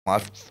My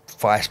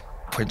vice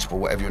principal,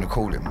 whatever you want to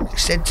call him,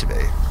 said to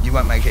me, you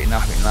won't make it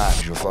nothing in life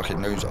because you're a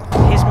fucking loser.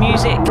 His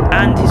music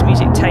and his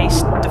music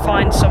taste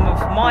defined some of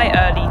my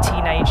early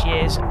teenage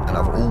years. And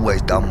I've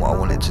always done what I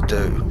wanted to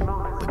do,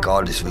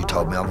 regardless of who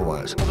told me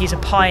otherwise. He's a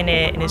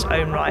pioneer in his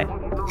own right.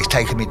 It's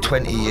taken me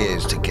 20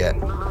 years to get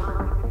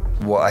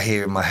what I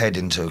hear in my head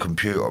into a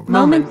computer.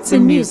 Moments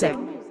in music.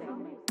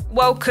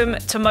 Welcome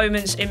to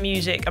Moments in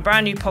Music, a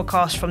brand new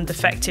podcast from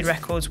Defected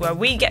Records where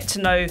we get to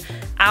know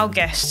our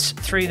guests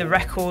through the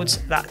records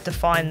that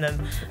define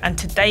them. And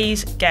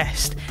today's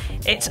guest,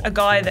 it's a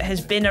guy that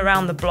has been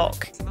around the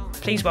block.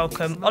 Please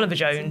welcome Oliver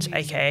Jones,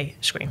 aka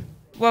Skream.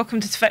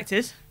 Welcome to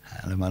Defected.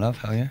 Hello, my love,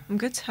 how are you? I'm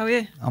good, how are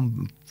you?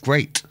 I'm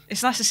great.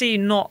 It's nice to see you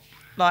not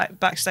like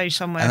backstage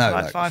somewhere for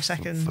like 5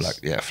 seconds. For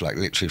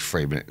literally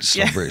 3 minutes,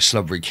 Yeah.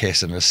 slobbery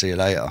kiss and I'll see you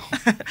later.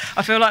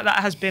 I feel like that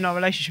has been our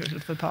relationship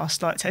for the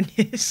past like 10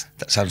 years.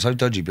 That sounds so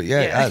dodgy, but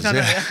it has.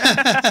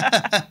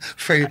 Yeah.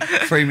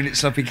 3 minute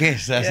sloppy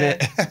kiss, that's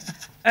it.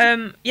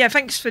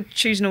 Thanks for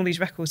choosing all these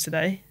records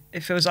today.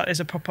 It feels like there's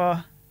a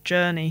proper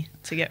journey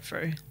to get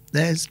through.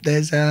 I've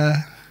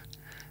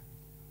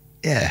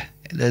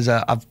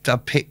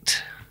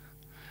picked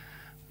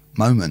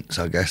moments,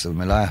 I guess, of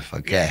my life,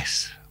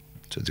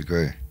 to a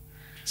degree.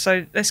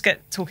 So let's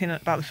get talking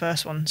about the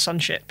first one,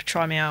 Sunship,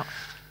 Try Me Out.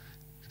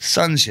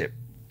 Sunship,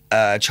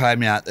 Try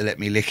Me Out, the Let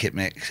Me Lick It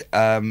mix.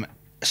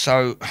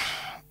 So,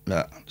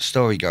 look, the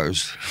story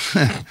goes,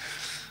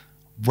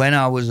 when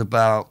I was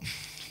about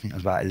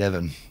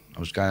 11,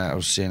 I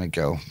was seeing a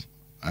girl,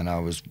 and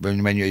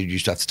when you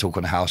used to have to talk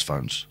on the house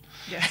phones.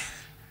 Yeah.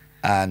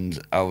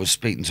 And I was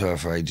speaking to her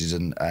for ages,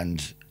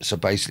 and so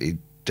basically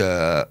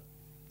the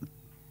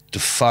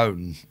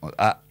phone,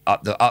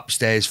 the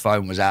upstairs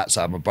phone was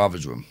outside my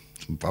brother's room.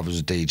 My brother's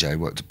a DJ,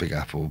 worked at Big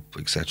Apple,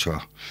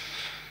 etc.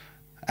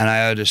 And I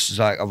heard us,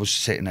 I was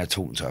sitting there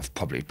talking to her for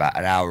probably about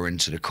an hour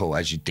into the call,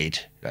 as you did.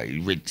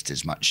 You rinsed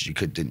as much as you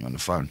could, didn't you, on the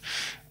phone?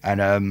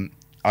 And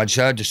I just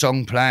heard the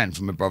song playing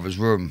from my brother's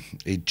room.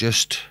 He'd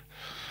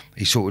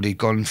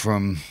gone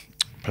from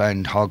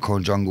playing hardcore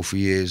and jungle for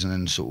years and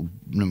then sort of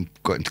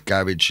got into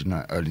garage in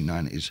the early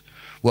 90s.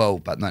 Well,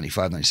 about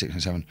 95, 96,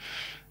 97.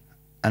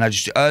 And I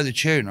just heard the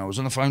tune. I was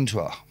on the phone to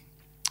her.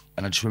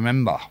 And I just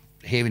remember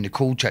hearing the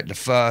chord change, the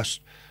first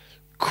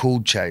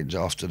chord change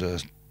after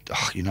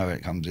you know when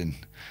it comes in.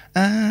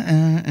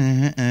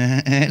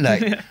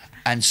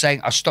 And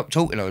saying, I stopped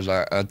talking. I was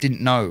like, I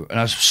didn't know. And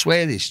I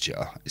swear this to you,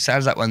 it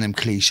sounds like one of them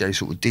cliche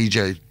sort of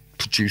DJ,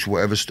 produce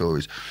whatever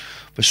stories.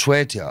 But I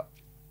swear to you,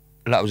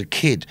 like I was a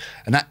kid,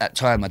 and at that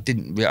time I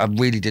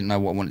really didn't know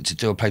what I wanted to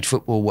do. I played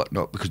football or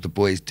whatnot because the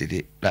boys did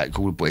it, like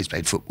all the boys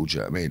played football, do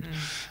you know what I mean?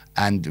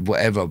 And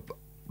whatever,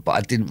 but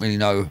I didn't really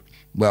know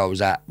where I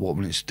was at, what I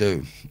wanted to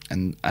do.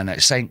 And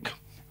it sank.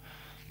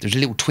 There's a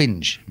little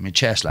twinge in my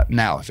chest, like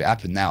now, if it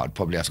happened now, I'd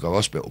probably have to go to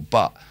hospital.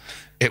 But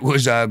it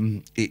was,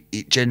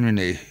 it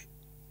genuinely,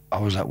 I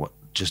was like, what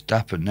just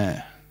happened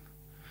there?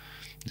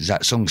 There's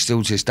that song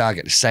still to this day, I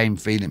get the same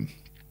feeling.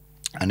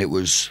 And it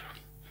was,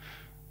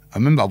 I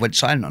remember I went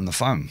silent on the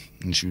phone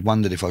and she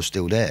wondered if I was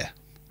still there.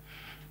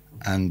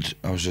 And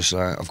I was just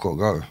like, I've got to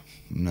go.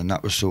 And then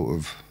that was sort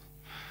of,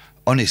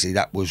 honestly,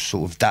 that was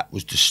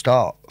the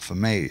start for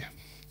me,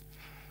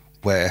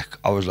 where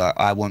I was like,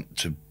 I want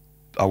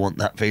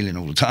that feeling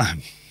all the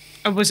time.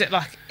 And was it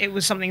like, it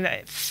was something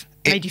that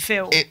made you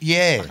feel like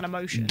an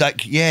emotion?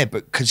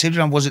 But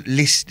considering I wasn't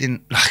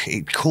listening, like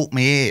it caught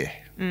my ear.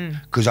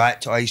 Because I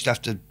used to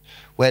have to,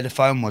 where the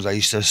phone was, I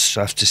used to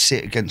have to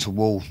sit against a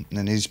wall, and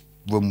then his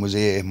room was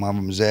here, my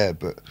room was there,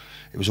 but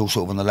it was all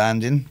sort of on the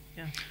landing.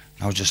 Yeah.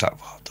 And I was just like,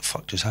 what the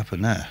fuck just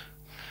happened there?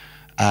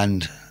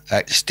 And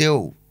it's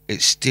still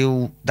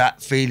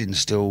that feeling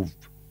still,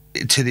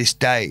 to this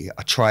day,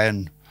 I try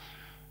and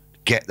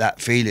get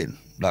that feeling,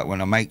 like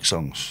when I make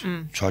songs.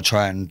 So I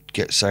try and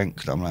get something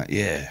that I'm like,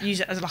 yeah. Use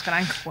it as like an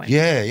anchor point.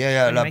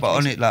 Yeah. Like, but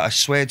on it, like I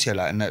swear to you,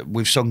 like, and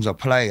with songs I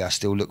play, I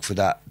still look for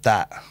that.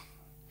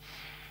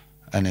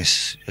 And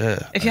it's,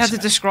 If you had to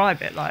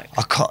describe it, like,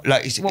 I can't,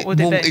 like, what would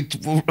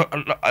it be?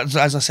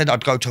 As I said,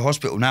 I'd go to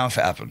hospital now if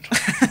it happened.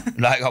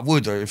 Like I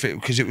would,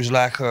 because it was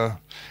like an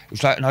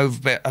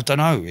overbit. I don't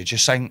know. It's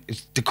just saying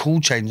the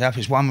chord change up.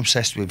 It's why I'm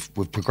obsessed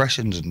with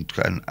progressions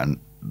and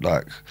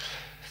like,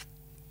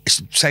 it's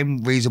the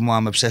same reason why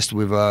I'm obsessed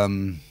with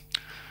horror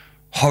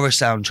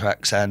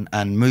soundtracks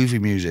and movie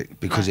music,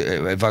 because it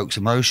evokes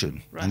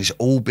emotion, and it's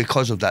all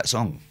because of that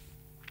song.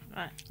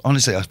 Right.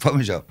 Honestly, I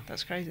promise you.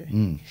 That's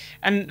crazy.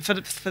 And for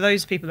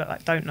those people that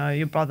like don't know,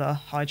 your brother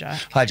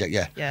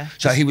Hijack, yeah.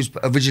 So he was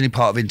originally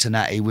part of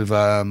Internati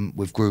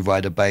with Groove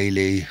Rider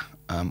Bailey,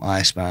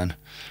 Iceman.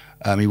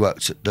 He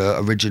worked at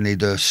originally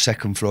the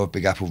second floor of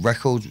Big Apple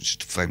Records, which is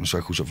the famous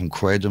record shop from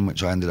Croydon,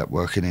 which I ended up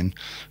working in,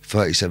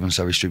 37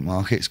 Surrey Street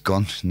Market. It's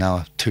gone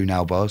now, 2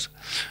 now bars.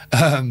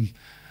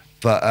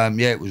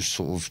 It was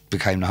sort of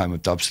became the home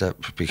of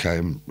dubstep.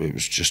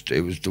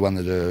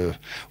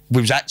 It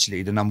was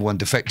actually the #1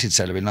 Defected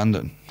seller in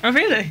London. Oh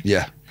really?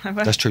 Yeah,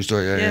 that's a true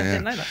story. Yeah.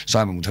 Didn't know that.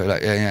 Simon will tell you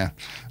that. Yeah.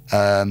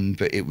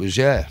 But it was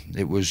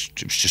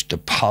just a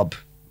pub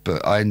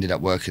But I ended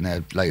up working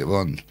there later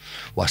on.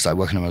 Well, I started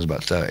working there when I was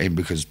about 13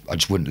 because I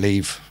just wouldn't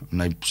leave.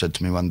 And they said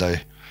to me one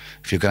day,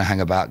 if you're going to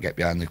hang about, get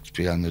behind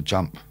the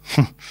jump.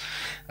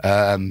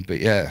 But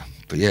yeah,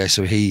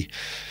 so he's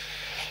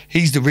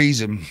the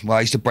reason why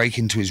I used to break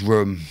into his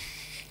room,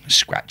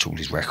 scratch all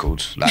his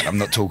records. Like, I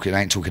ain't talking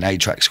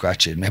 8-track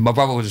scratching. My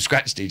brother was a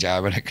scratch DJ,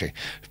 ironically.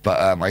 But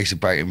I used to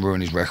break and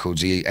ruin his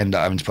records. He ended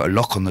up having to put a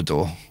lock on the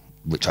door,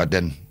 which I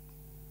then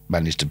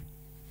managed to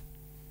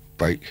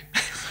break.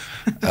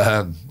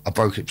 I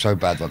broke it so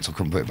bad once I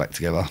couldn't put it back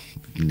together.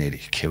 Nearly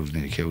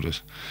killed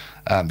us.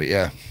 But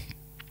yeah,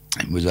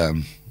 it was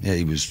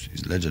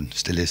he's a legend,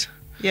 still is.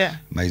 Yeah.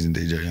 Amazing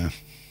DJ, yeah.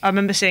 I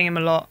remember seeing him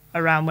a lot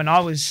around when I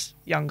was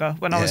younger,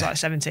 when I was like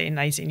 17,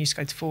 18, used to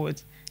go to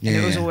Forward. Yeah,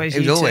 and it was always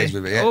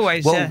with it, yeah.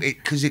 Always, well,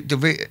 because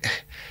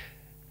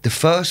the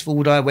first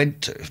Forward I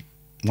went to,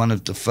 one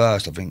of the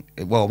first, I think,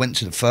 I went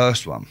to the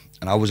first one,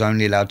 and I was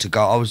only allowed to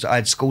go, I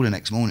had school the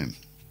next morning,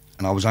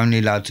 and I was only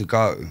allowed to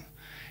go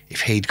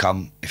if he'd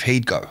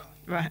go.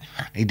 Right.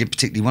 He didn't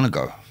particularly want to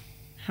go.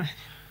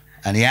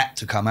 And he had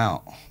to come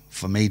out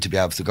for me to be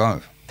able to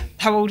go.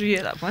 How old were you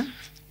at that point?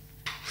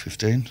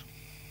 15.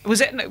 It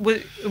wasn't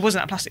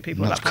that Plastic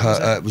People at that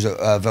point? It was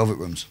Velvet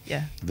Rooms.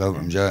 Yeah.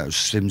 Velvet Rooms, yeah. It was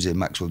Slimzy and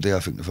Maxwell D, I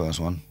think, the first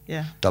one.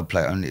 Yeah. Dub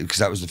plate only, because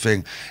that was the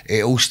thing.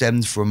 It all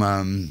stemmed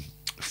from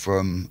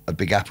a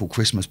Big Apple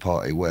Christmas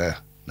party where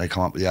they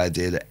come up with the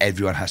idea that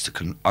everyone has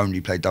to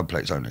only play dub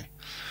plates only.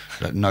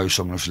 Like, no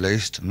song was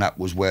released, and that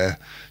was where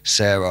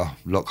Sarah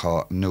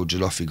Lockhart and Neil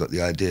Joloffe got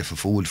the idea for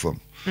Forward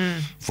from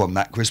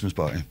that Christmas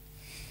party.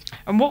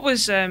 And what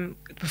was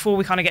before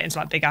we kind of get into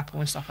like Big Apple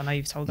and stuff? I know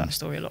you've told that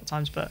story a lot of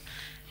times, but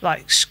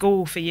like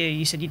school for you,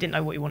 you said you didn't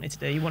know what you wanted to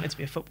do. You wanted to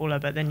be a footballer,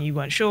 but then you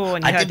weren't sure,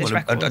 and you heard this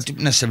record. I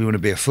didn't necessarily want to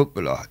be a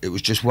footballer. It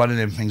was just one of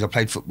them things. I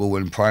played football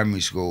in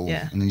primary school,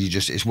 and then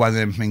it's one of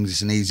them things.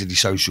 It's an easily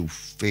social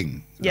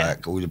thing. Yeah.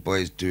 Like, all the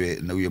boys do it,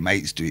 and all your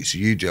mates do it, so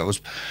you do. I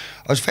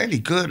was fairly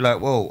good.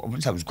 Like, well, I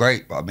wouldn't say I was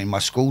great, but I mean, my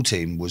school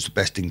team was the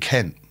best in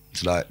Kent.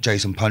 So like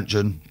Jason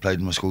Punchin played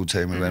in my school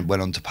team. We went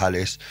on to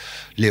Palace.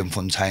 Liam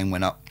Fontaine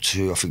went up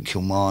to, I think,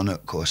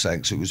 Kilmarnock or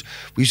something. So we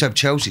used to have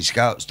Chelsea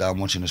scouts down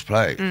watching us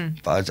play.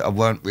 But I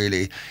weren't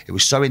really. It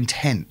was so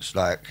intense.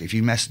 Like, if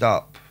you messed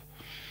up,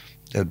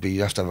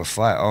 you have to have a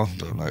fight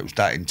after. Like, it was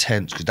that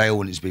intense because they all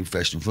wanted to be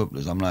professional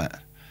footballers. I'm like,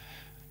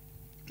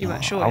 you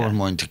weren't sure. I was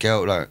more into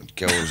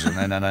girls, and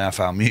then I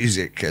found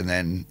music, and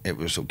then it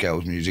was sort of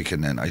girls' music,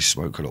 and then I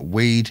smoked a lot of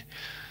weed.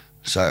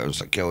 So it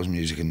was like girls'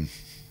 music and.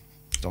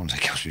 I don't want to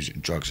say girls' music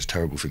and drugs. It's a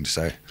terrible thing to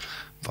say.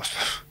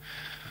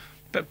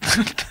 But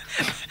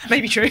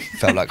maybe true.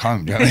 Felt like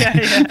home, do you know what I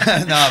mean?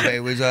 Yeah. No, but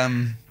it was,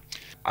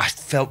 I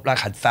felt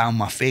like I'd found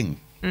my thing.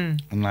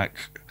 And like,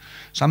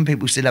 some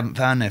people still haven't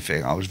found their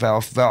thing.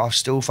 I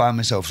still find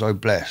myself so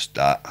blessed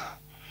that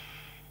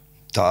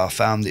I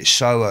found it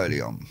so early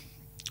on.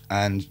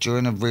 And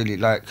during a really,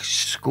 like,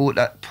 school at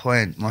that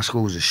point, my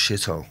school was a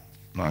shithole.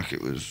 Like,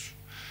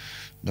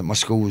 my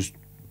school was,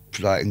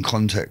 like, in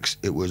context,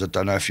 it was, I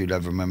don't know if you'll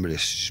ever remember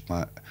this,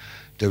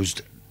 there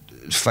was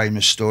a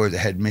famous story of the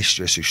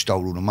headmistress who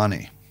stole all the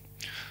money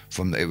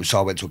so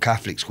I went to a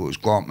Catholic school. It was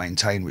grant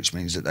maintained, which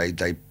means that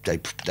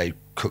they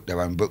cook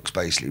their own books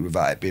basically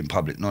without it being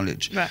public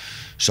knowledge. Right.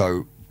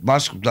 So my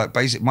school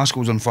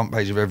was on the front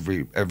page of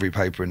every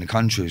paper in the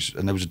country,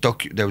 and there was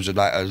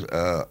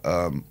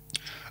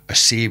a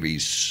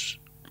series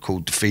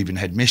called The Thieving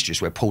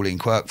Headmistress, where Pauline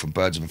Quirk from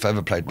Birds of a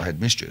Feather played my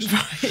headmistress.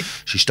 Right.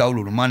 She stole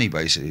all the money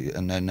basically,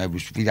 and then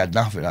we had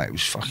nothing. Like, it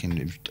was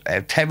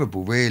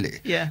terrible, really.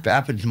 Yeah. If it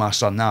happened to my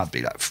son now, I'd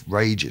be like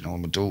raging, or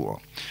my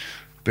daughter.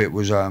 But it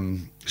was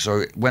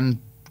so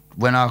when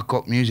I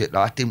got music,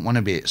 like, I didn't want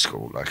to be at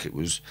school. Like, it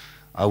was,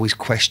 I always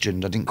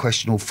questioned. I didn't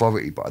question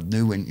authority, but I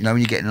knew when you're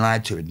getting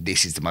lied to, and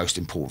this is the most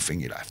important thing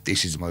in your life.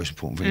 This is the most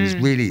important thing. It's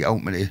really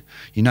ultimately,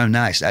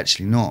 now it's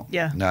actually not.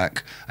 Yeah.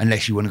 Like,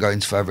 unless you want to go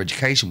into further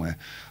education, where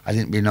I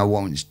didn't really know what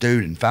I wanted to do,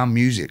 and found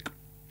music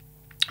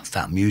by,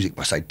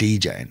 say,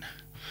 DJing,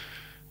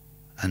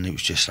 and it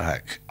was just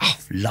like, oh,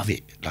 love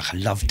it. Like, I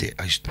loved it.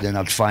 Then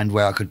I'd find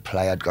where I could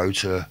play. I'd go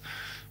to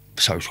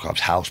social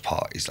clubs, house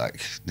parties.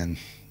 Like, then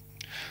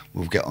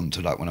we'll get on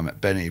to like when I met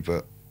Benny,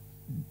 but.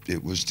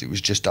 It was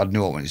just, I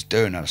knew what I wanted to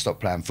do, and I stopped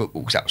playing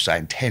football because that was so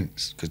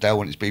intense, because they all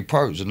wanted to be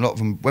pros, and a lot of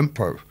them went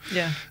pro.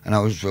 Yeah. And I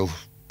was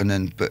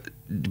but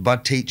my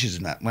teachers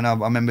and that, when I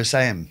remember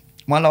saying,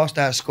 my last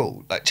day of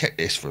school, like, check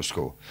this for a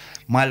school,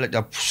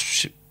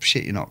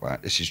 shit, you're not right,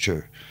 this is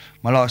true.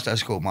 My last day of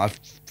school, my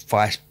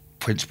vice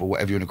principal,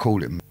 whatever you want to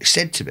call him,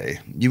 said to me,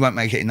 you won't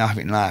make it enough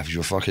in life if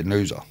you're a fucking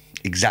loser.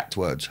 Exact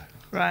words.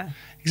 Right.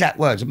 Exact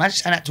words. Imagine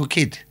saying that to a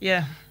kid.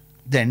 Yeah.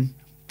 Then,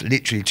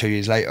 literally 2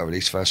 years later, I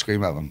released the first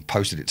Skream album,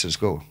 posted it to the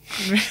school.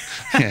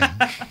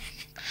 Yeah.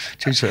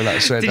 Did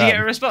you get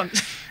a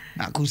response?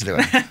 No, of course I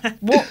didn't.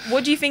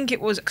 What do you think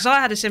it was? Because I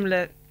had a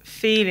similar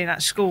feeling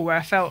at school where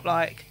I felt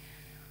like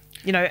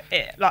you know,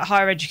 like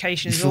higher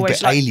education is feel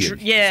always a bit like alien.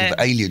 yeah, You feel a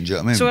bit alien. Do you know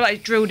what I mean? So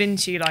like drilled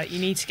into you, like you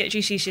need to get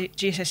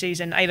GCSEs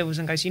and A levels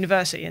and go to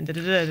university and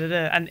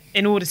and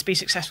in order to be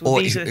successful,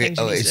 these are the things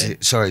you need to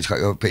do. Sorry to cut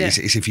you off, but it's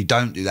if you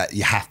don't do that,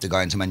 you have to go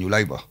into manual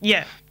labour.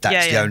 Yeah,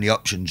 that's the only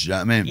option. Do you know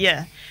what I mean?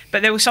 Yeah,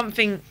 but there was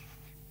something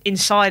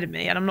inside of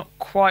me, and I'm not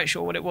quite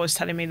sure what it was,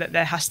 telling me that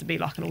there has to be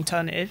like an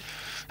alternative.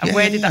 And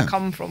where did that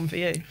come from for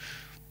you?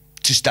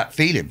 Just that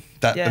feeling,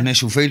 that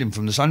initial feeling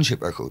from the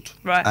Sunship record.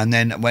 Right. And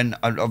then when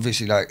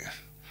obviously like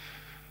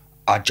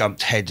I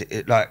jumped head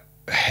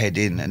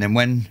in, and then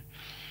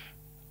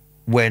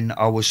when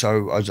I was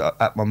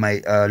at my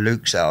mate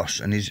Luke's house,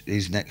 and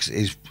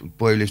his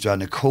boy lived around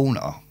the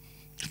corner.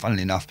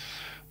 Funnily enough,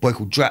 a boy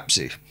called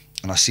Drapsy,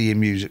 and I see him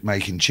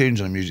making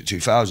tunes on the Music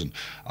 2000.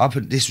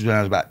 This was when I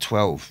was about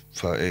 12,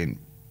 13,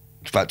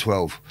 about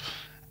 12,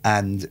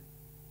 and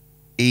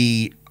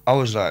I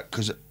was like,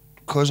 because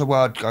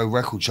I'd go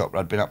record shop,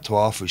 I'd been up to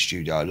Arthur's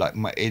studio, like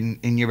in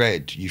your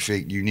head, you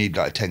think you need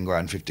like a 10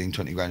 grand, 15,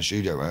 20 grand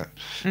studio, right?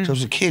 So I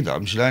was a kid,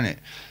 I'm just learning it.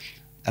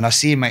 And I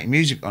see him making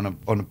music on a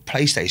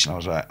PlayStation, I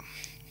was like,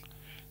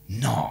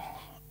 no.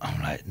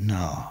 I'm like,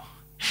 no.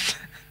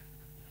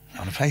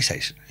 On a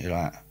PlayStation. You're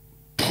like,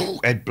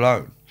 head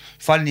blown.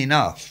 Funnily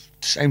enough,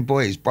 the same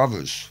boys,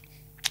 brothers,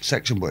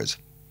 Section Boys.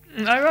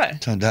 Oh, right.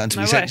 Turned out to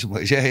be Section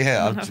Boys.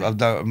 Yeah.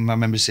 I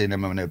remember seeing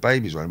them when they were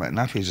babies, when they were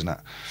nappies and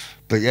that.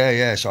 But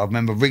yeah. So I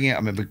remember ringing it. I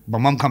remember my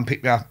mum come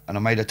pick me up, and I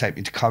made her take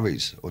me to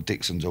Curry's or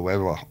Dixon's or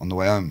wherever on the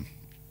way home.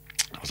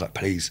 I was like,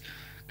 please,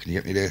 can you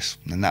get me this?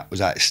 And then that was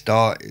how it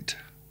started.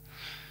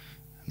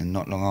 And then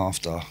not long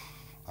after,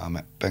 I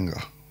met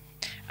Benga.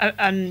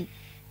 And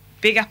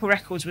Big Apple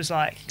Records was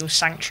like your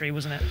sanctuary,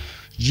 wasn't it?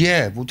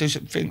 Yeah, well, there's a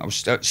thing. I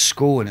was at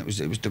school, and it was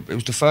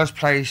the first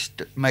place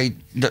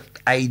that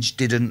age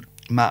didn't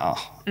matter.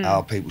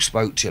 How people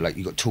spoke to you, like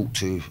you got talked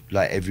to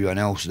like everyone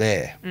else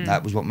there.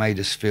 That was what made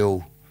us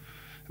feel.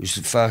 It was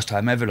the first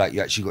time ever like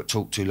you actually got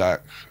talked to,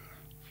 like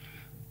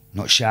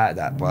not shouted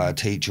at by a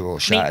teacher or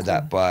shouted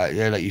at by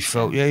like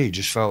you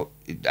just felt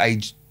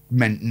age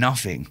meant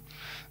nothing.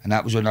 And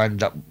that was when I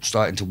ended up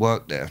starting to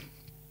work there,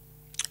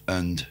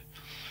 and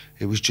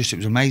it was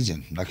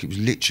amazing. Like it was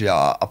literally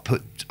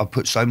I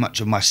put so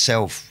much of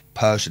myself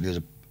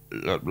personally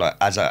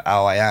as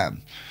how I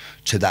am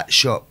to that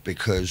shop,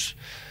 because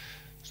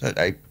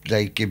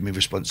they give me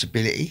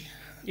responsibility.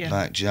 Yeah.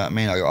 Like, do you know what I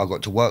mean? I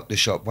got to work the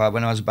shop. Well,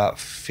 when I was about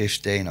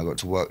 15, I got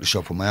to work the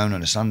shop on my own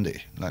on a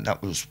Sunday. Like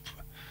that was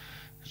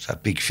a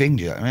big thing.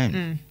 Do you know what I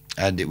mean?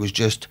 And it was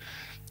just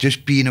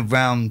being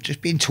around,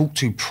 just being talked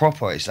to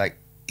proper. It's like,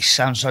 it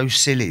sounds so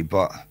silly,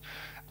 but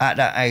at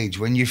that age,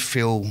 when you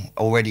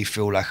already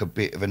feel like a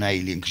bit of an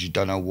alien because you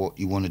don't know what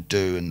you want to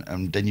do,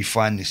 and then you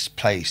find this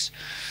place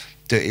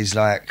that is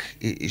like,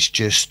 it's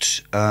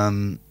just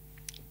I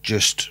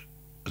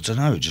don't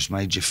know, it just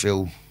made you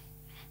feel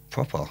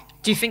proper.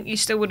 Do you think you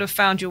still would have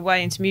found your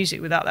way into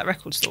music without that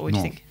record store? Or do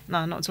you think?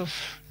 No, not at all.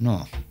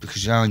 No,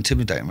 because you know how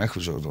intimidating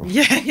record stores are.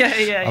 Yeah.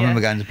 I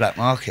remember going to Black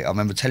Market. I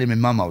remember telling my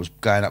mum I was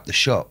going up the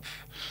shop.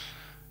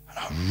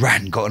 I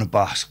ran, got on a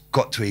bus,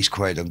 got to East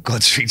Croydon,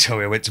 got to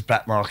Victoria, went to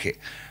Black Market,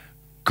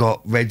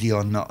 got Ready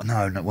or Not.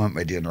 No, it weren't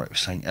Ready or Not, it was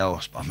something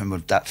else. But I remember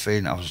that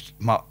feeling.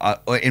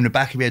 In the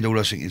back of my head, all I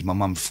was thinking is my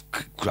mum,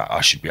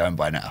 I should be home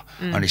by now.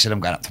 I only said I'm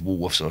going up to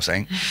Woolworths or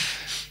something.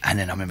 And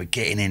then I remember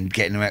getting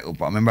the record,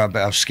 but I remember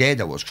how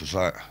scared I was, because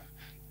like,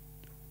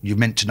 you're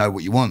meant to know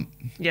what you want.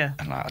 Yeah.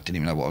 And like, I didn't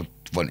even know what I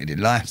wanted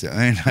in life, do you know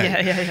what I mean?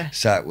 Like, yeah.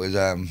 So it was,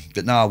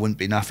 but no, I wouldn't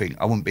be nothing.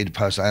 I wouldn't be the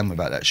person I am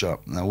without that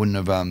shop. And I wouldn't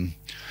have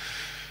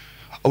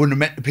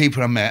met the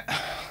people I met,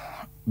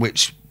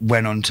 which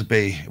went on to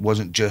be, it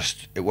weren't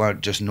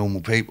just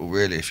normal people,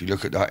 really. If you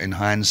look at that in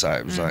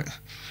hindsight, it was like,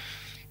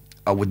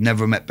 I would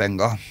never have met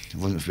Benga if it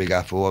wasn't for Big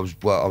Apple.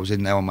 I was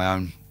in there on my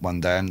own one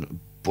day, and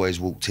boys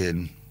walked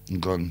in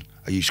and gone,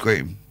 "Are you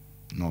Skream?"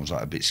 And I was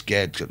like a bit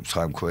scared because at the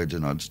time quid,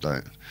 and I just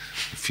like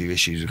a few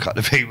issues with a couple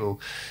of people.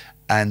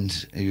 And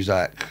he was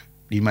like,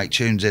 "You make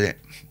tunes, innit?"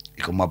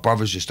 Because my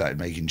brother's just started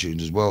making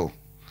tunes as well.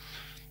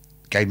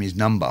 Gave me his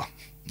number.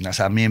 And that's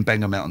how me and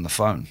Benga met on the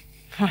phone.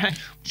 Right.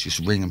 Just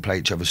ring and play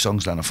each other's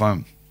songs down the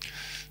phone.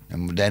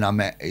 And then I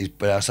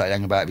started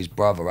hanging about with his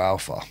brother,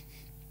 Alpha.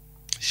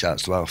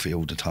 Shouts to Alfie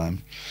all the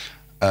time.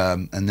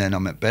 And then I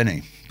met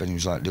Benny. Benny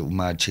was like little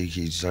mad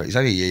cheeky. So he's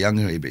only a year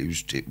younger than me, but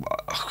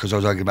because I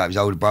was arguing about his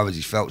older brothers,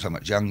 he felt so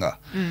much younger.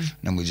 And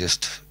then we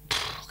just,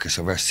 I guess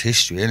the rest is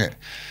history, innit?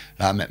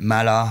 Like I met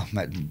Mala,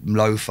 met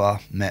Loafer,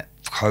 met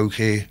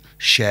Koki,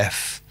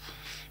 Chef.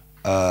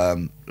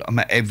 I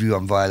met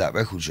everyone via that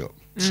record shop.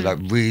 So like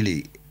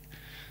really,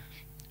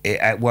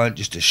 it weren't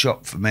just a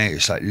shop for me.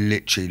 It's like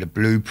literally the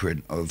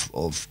blueprint of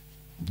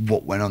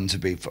what went on to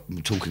be.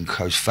 I'm talking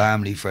close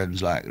family,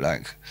 friends, like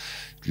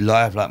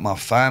live like my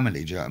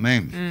family. Do you know what I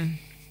mean?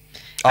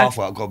 I've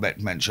got to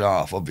mention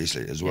Arf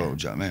obviously as well.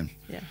 Do you know what I mean?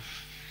 Yeah.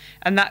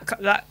 And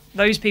that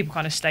those people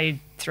kind of stayed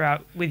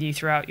with you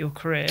throughout your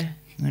career.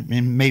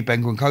 Me,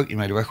 Benga and Cokie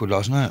made a record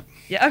last night.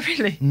 Yeah, oh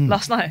really?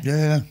 Last night?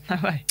 Yeah. No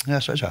way. Yeah,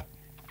 that's right.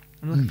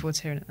 I'm looking forward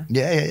to hearing it now.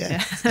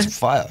 Yeah. It's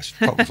fire. It's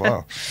proper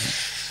fire.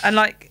 And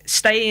like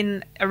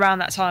staying around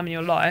that time in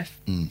your life,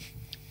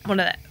 one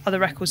of the other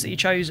records that you've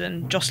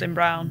chosen, Jocelyn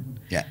Brown.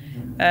 Yeah.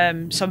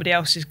 Somebody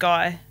Else's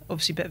Guy,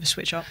 obviously a bit of a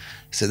switch up.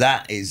 So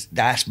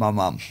that's my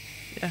mum.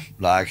 Yeah.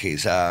 Like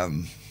it's my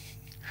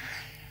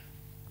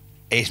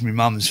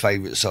mum's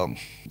favourite song.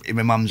 In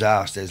my mum's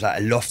house, there's like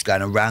a loft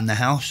going around the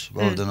house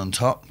rather than on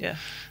top. Yeah.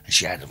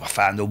 And I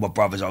found all my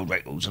brother's old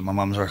records and my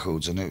mum's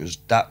records, and it was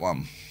that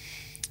one.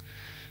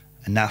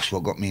 And that's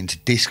what got me into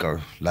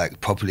disco,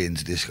 like properly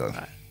into disco.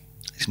 Right.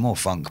 It's more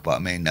funk, but I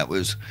mean,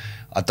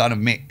 I'd done a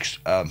mix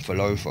for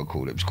Lo-Fi, I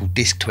called it. It was called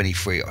Disc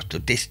 23 or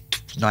Disc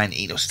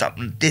 19 or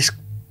something. Disc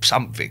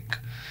something.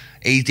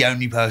 He's the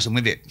only person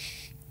with it.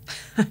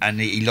 And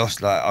he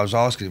lost, like, I was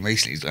asking him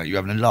recently, he's like, you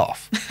having a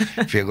laugh?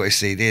 If you got his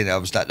CD in, I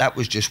was like, that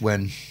was just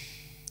when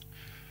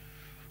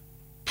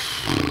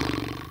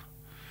I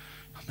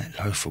met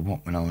Lo-Fi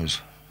when I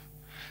was,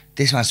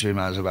 this must have been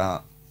when I was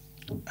about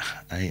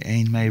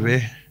 18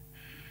 maybe.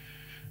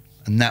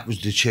 And that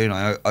was the tune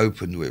I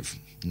opened with.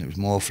 And it was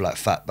more for like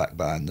Fatback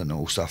Band and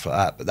all stuff like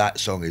that. But that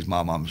song is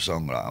my mum's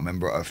song. Like, I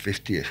remember at her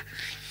 50th,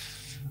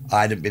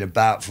 I hadn't been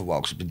about for a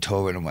while because I'd been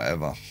touring and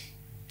whatever.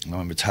 And I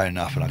remember turning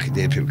up and I could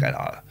hear people going,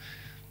 oh,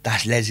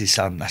 that's Les's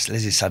son, the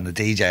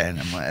DJ and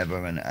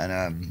whatever.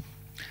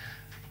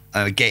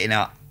 And getting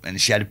up, and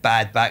she had a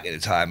bad back at the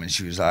time, and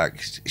she was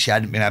like, she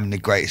hadn't been having the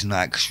greatest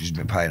night because she was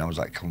in pain. I was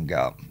like, come on, get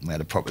up. And we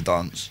had a proper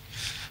dance.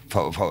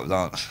 Proper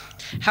dance.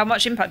 How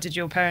much impact did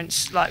your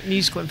parents' like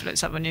musical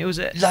influence have on you? Was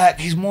it like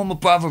he's more my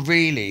brother,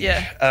 really?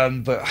 Yeah.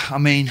 But I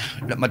mean,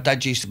 like my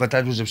dad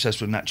was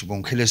obsessed with Natural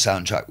Born Killers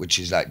soundtrack, which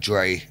is like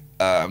Dre,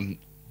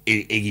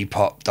 Iggy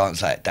Pop,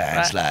 Dance Like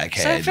Dance right. Like.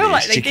 So I feel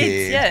like they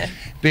did, yeah.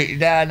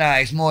 But no,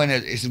 it's more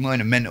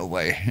in a mental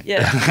way.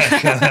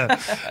 Yeah.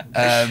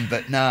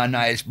 But no,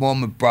 it's more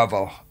my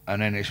brother,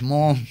 and then it's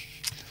more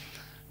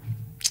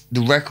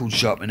the record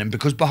shop, and then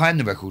because behind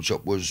the record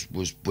shop was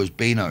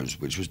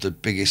Beano's, which was the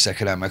biggest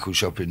second-hand record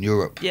shop in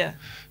Europe. Yeah.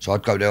 So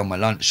I'd go there on my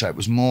lunch. So it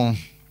was more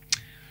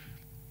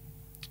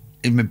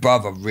in my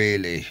brother,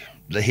 really,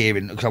 the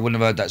hearing, because I wouldn't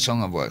have heard that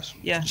song otherwise.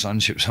 Yeah.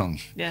 Sonship song.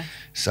 Yeah.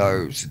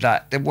 So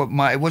that it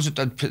wasn't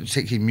a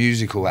particularly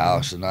musical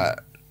house, and like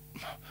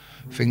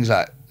things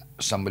like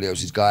Somebody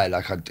Else's Guy,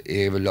 like I'd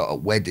hear a lot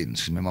at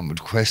weddings because my mum would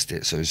request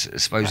it. So I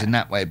suppose right. in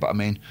that way, but I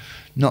mean,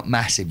 not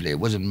massively. It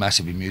wasn't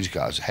massively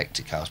musical. It was a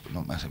hectic house, but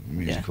not massively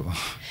musical. Yeah.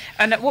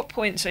 And at what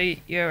point? So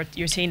you're a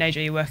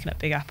teenager. You're working at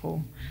Big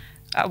Apple.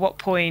 At what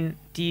point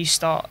do you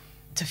start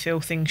to feel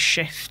things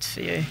shift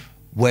for you?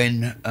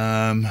 When,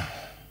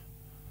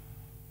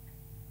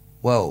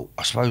 well,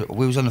 I suppose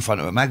we was on the front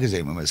of a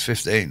magazine when I was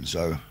 15.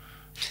 So.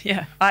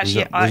 Yeah, I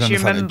actually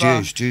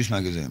remember Juice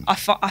magazine. I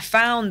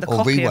found the or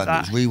copy Rewind, of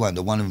that. It was Rewind,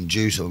 or one of them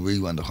Juice or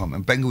Rewind. I can't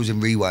remember. Bengal was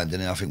in Rewind,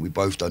 and then I think we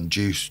both done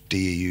Juice,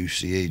 Deuce.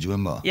 Do you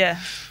remember? Yeah.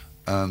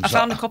 I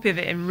found a copy of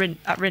it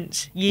at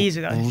Rinse years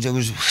ago.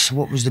 Well, so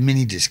what was the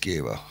mini disc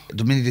era?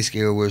 The mini disc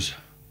era was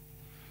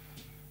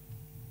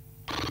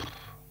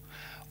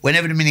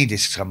whenever the mini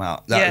discs come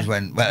out. That was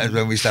when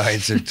we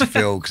started to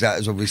feel, because that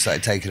was when we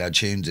started taking our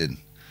tunes in,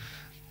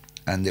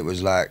 and it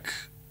was like.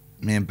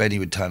 Me and Benny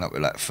would turn up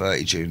with like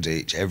 30 tunes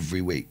each every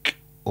week,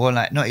 or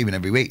like not even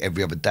every week,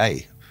 every other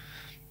day,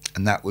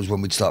 and that was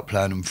when we'd start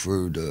playing them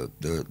through the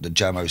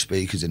Jamo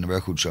speakers in the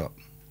record shop,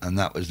 and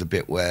that was the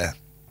bit where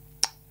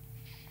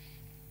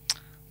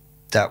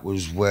Neil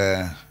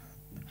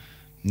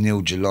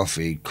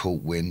Joloffe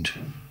caught wind.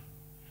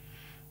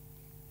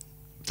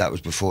 That was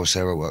before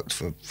Sarah worked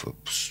for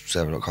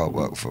Sarah Lockhart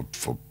worked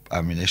for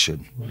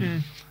Ammunition,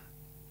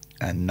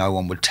 and no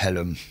one would tell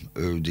him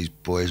who these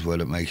boys were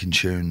that making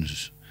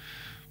tunes.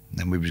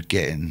 Then we was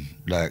getting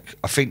like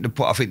I think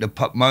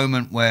the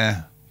moment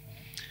where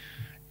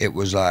it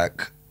was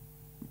like,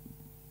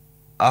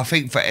 I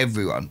think for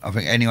everyone, I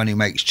think anyone who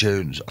makes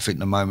tunes, I think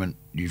the moment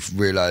you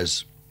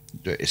realise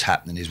that it's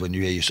happening is when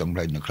you hear your song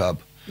played in the club.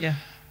 Yeah.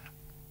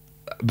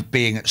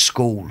 Being at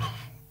school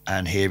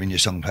and hearing your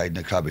song played in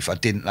the club, if I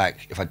didn't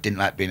like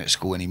being at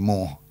school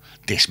anymore,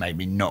 this made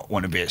me not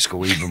want to be at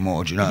school even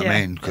more. Do you know what I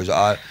mean? Because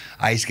I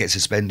used to get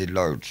suspended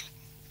loads.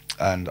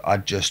 And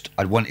I'd get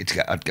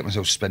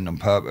myself suspended on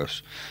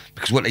purpose,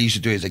 because what they used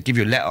to do is they give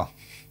you a letter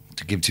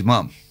to give to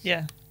mum.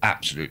 Yeah.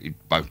 Absolutely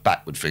most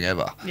backward thing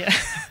ever. Yeah.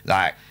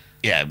 Like,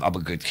 yeah, I'm a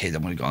good kid.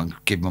 I'm going to go and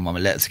give my mum a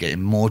letter to get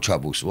in more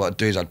trouble. So what I'd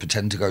do is I'd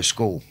pretend to go to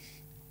school.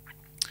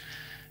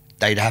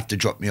 They'd have to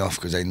drop me off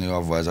because they knew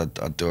otherwise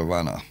I'd do a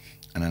runner.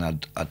 And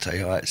then I'd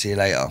say, all right, see you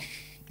later.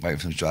 Wait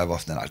for them to drive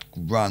off. Then I'd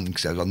run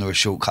because I knew a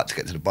shortcut to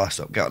get to the bus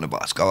stop, get on the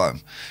bus, go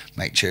home,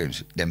 make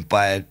tunes. Then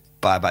by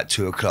about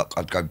 2 o'clock,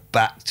 I'd go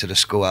back to the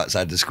school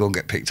outside the school and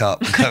get picked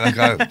up and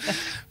go.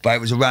 But it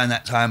was around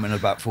that time, and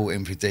about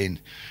 14, 15.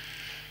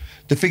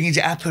 The thing is,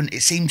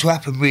 it seemed to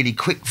happen really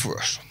quick for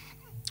us,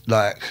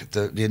 like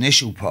the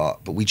initial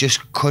part. But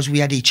because we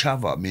had each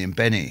other, me and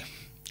Benny,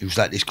 it was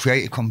like this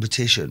creative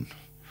competition.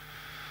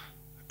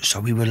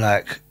 So we were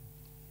like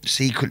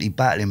secretly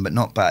battling, but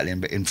not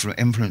battling, but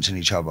influencing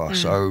each other.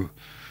 So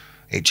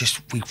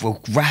we were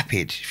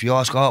rapid. If you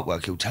ask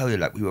Artwork, he'll tell you,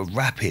 like, we were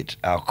rapid,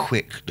 how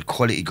quick the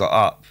quality got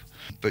up.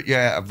 But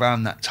yeah,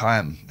 around that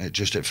time, it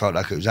felt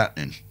like it was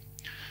happening.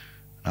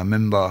 I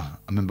remember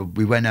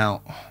we went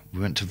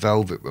to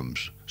Velvet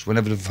Rooms. So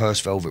whenever the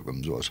first Velvet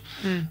Rooms was,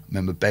 I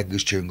remember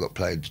Beggar's tune got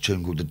played, the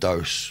tune called The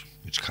Dose,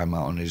 which came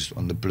out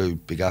on the blue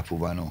Big Apple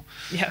vinyl.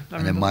 Yeah,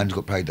 and then mine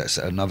got played that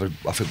set. I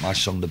think my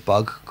song The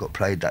Bug got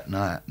played that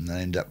night, and they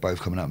ended up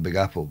both coming out on Big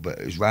Apple. But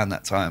it was around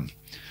that time.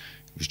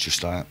 It was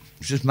just like, it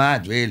was just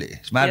mad, really.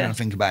 It's mad when I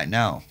think about it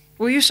now.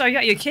 Well, you're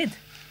a kid.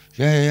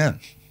 Yeah.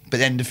 But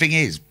then the thing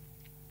is,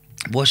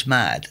 what's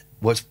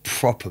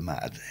proper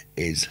mad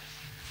is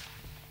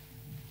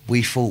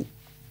we thought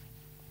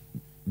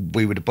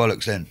we were the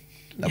bollocks then.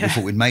 Like, we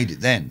thought we'd made it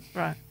then.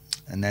 Right.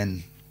 And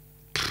then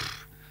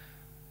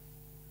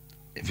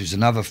it was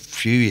another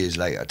few years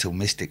later till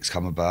Mystics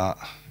come about.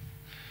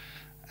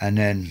 But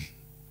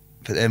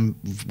then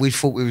we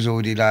thought we was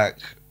already like,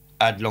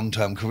 had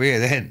long-term career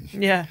then.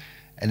 Yeah.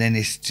 And then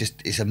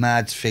it's a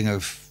mad thing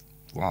of,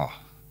 wow.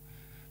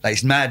 Like,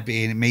 it's mad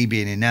me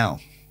being in now.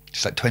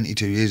 It's like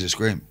 22 years of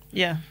Skream.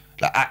 Yeah.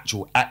 Like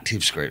actual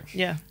active Skream.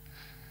 Yeah.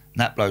 And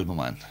that blows my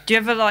mind. Do you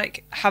ever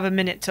like have a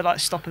minute to like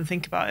stop and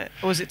think about it,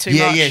 or is it too much?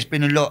 Yeah, it's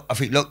been a lot. I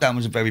think lockdown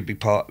was a very big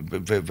part,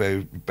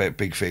 very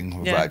big thing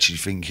of actually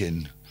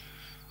thinking.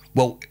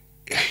 Well,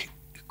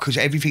 because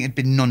everything had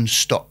been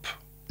non-stop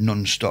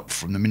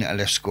from the minute I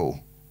left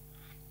school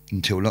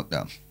until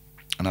lockdown,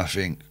 and I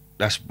think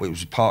it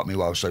was a part of me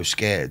why I was so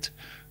scared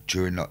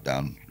during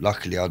lockdown.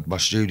 Luckily, I had my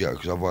studio,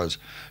 because otherwise,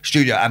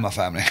 studio and my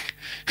family.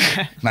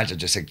 Imagine I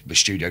just said the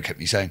studio kept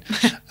me sane.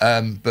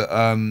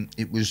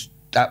 It was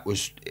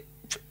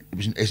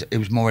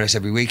more or less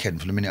every weekend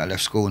from the minute I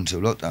left school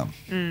until lockdown.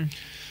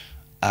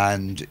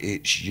 And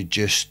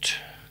it's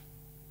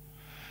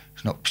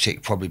not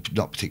probably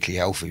not particularly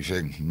healthy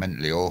thing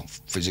mentally or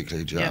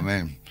physically. Do you know what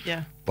I mean?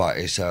 Yeah. But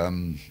it's I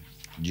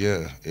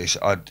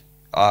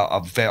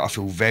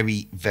feel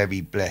very,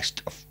 very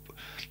blessed.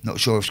 Not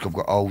sure if I've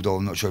got older,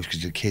 I'm not sure if it's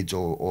because of the kids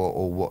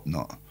or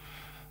whatnot,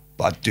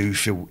 but I do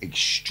feel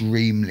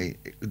extremely,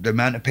 the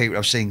amount of people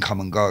I've seen come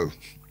and go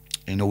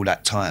in all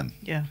that time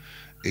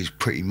is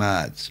pretty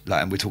mad.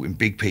 Like, and we're talking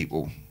big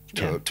people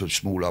to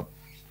smaller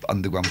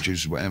underground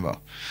producers, whatever.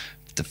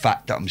 The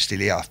fact that I'm still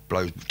here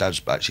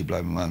does actually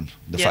blow my mind.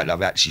 The fact that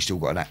I've actually still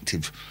got an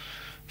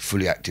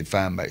fully active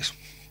fan base.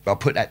 But I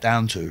put that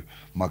down to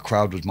my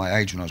crowd was my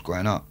age when I was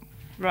growing up.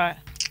 Right.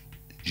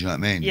 Do you know what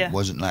I mean? Yeah. It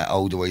wasn't like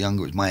older or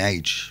younger, it was my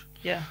age.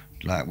 Yeah.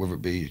 Like, whether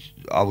it be,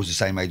 I was the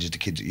same age as the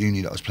kids at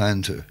uni that I was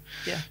playing to.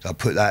 Yeah. So I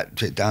put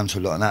it down to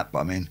a lot of that. But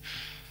I mean,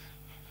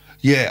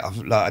 yeah,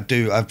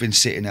 I've been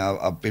sitting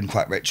there, I've been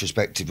quite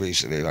retrospective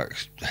recently, like,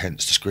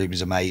 hence the Skream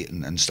is a mate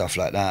and stuff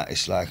like that.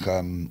 It's like,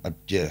 I'm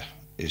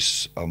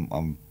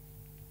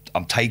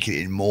taking it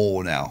in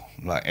more now.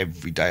 Like,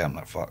 every day I'm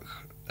like, fuck.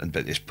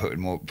 But this puts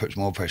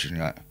more pressure on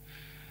you, like,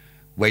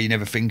 where you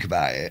never think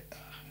about it.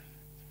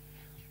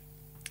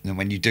 And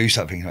when you do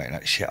something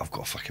like shit, I've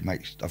got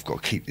to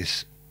keep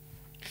this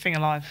thing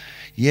alive.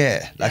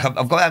 Yeah, like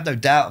I've got to have no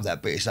doubt of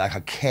that, but it's like I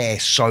care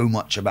so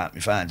much about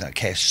my fans, I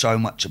care so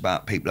much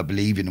about people I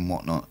believe in and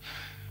whatnot,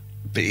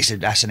 but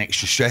that's an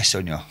extra stress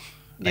on you.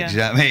 Like, do you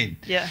know what I mean?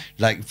 Yeah.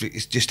 Like,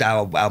 it's just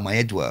how my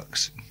head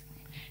works.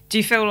 Do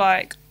you feel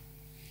like,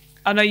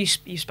 I know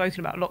you've spoken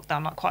about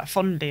lockdown like quite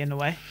fondly in a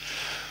way,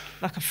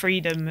 like a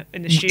freedom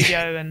in the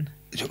studio and...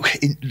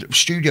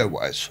 Studio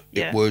wise,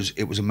 it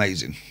was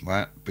amazing,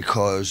 right?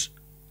 Because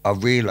I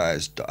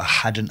realised that I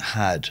hadn't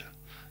had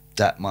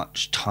that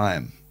much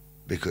time,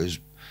 because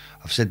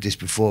I've said this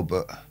before,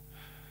 but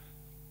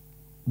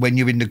when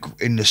you're in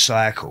the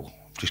cycle,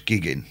 just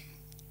gigging,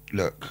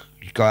 look,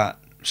 you go out,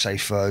 say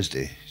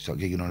Thursday, start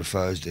gigging on a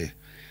Thursday,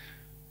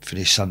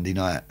 finish Sunday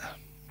night.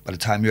 By the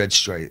time you head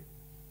straight,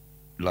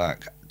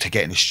 like, to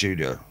get in the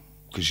studio,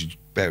 because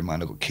bear in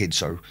mind I've got kids,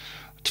 so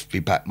to be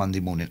back Monday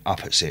morning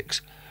up at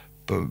 6.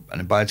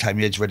 And by the time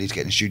your head's ready to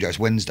get in the studio, it's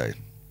Wednesday.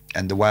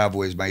 And the way I've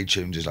always made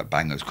tunes is like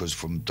bangers, because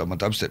from my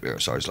dubstep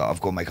era, so it's like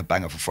I've got to make a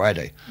banger for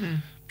Friday.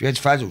 Your head's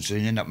frazzled, so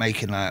you end up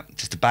making like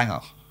just a banger,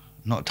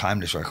 not a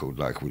timeless record,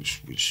 like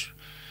which,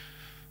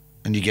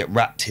 and you get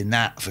wrapped in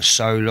that for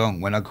so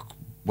long.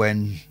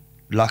 When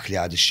luckily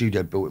I had a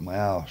studio built in my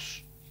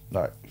house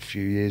like a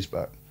few years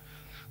back,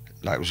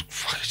 like, it was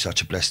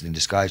such a blessing in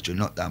disguise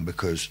during lockdown,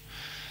 because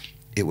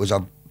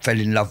I fell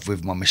in love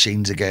with my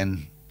machines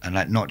again. And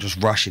like, not just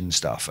rushing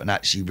stuff, and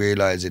actually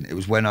realising it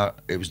was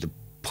the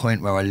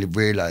point where I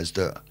realised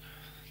that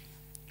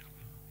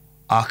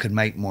I could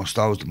make more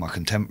styles than my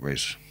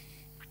contemporaries.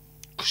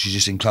 Because you're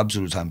just in clubs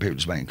all the time, people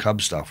just making club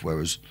stuff,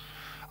 whereas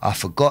I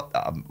forgot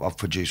that I've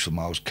produced for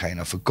Miles Kane,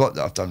 I forgot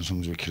that I've done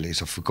songs with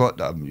Achilles, I forgot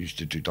that I used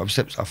to do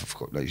dubstep stuff, I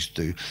forgot that I used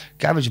to do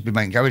garage. I've been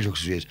making garage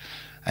records for years,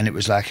 and it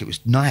was like, it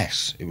was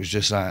nice. It was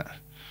just like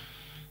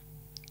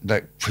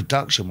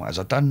production-wise,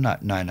 I've done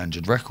like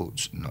 900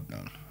 records in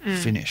lockdown.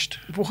 Finished.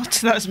 What?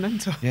 That's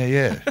mental.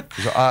 Yeah.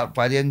 Because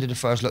by the end of the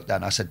first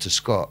lockdown, I said to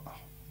Scott,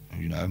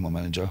 you know, my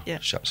manager,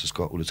 shouts to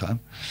Scott all the time,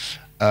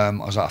 I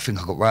was like, I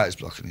think I got writer's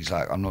block, and he's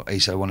like, I'm not. He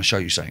said, I want to show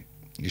you something.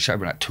 He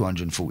showed me like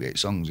 248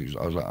 songs.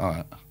 I was like, all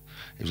right.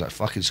 He was like,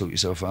 fucking sort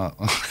yourself out.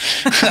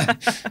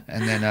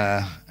 and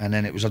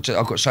then it was, I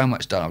got so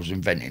much done. I was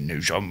inventing new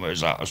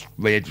genres. Like,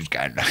 my head was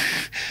going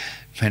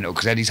mental,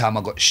 because any time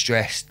I got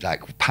stressed,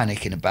 like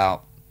panicking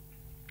about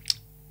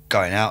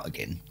going out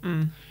again,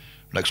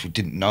 like, 'cause we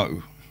didn't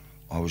know,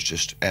 I'd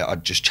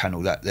just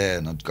channel that there,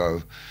 and I'd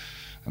go.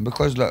 And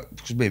because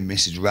me and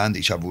Mrs. around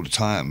each other all the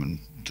time, and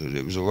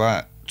it was all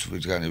right.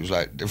 It was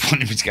like, they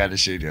wanted me to go to the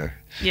studio.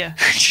 Yeah.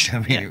 Do you know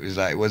what I mean? Yeah. It was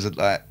like, it wasn't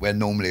like where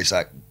normally it's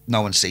like,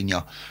 no one's seen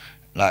you.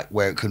 Like,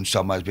 where it can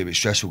sometimes be a bit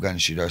stressful going to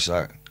the studio, it's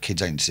like,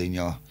 kids ain't seen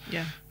you.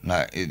 Yeah.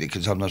 Like, it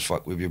can sometimes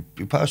fuck with your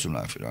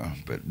personal life, you know.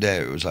 But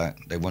there, it was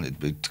like, they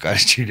wanted me to go to the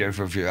studio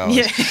for a few hours.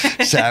 Yeah.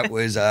 So it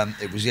was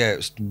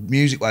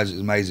music-wise, it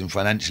was amazing.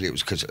 Financially, it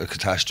was a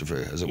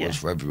catastrophe, as it was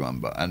for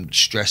everyone. And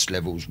stress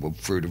levels were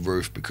through the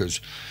roof,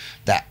 because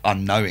that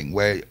unknowing,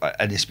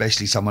 and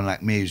especially someone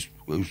like me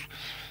who's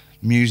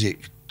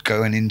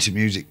going into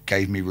music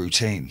gave me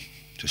routine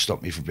to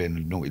stop me from being a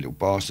naughty little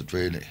bastard,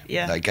 really.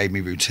 Yeah. Like, it gave me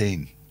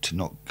routine to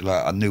not,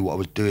 like, I knew what I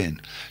was doing,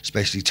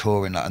 especially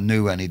touring. Like, I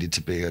knew where I needed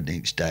to be on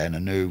each day, and I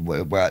knew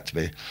where I had to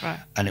be. Right.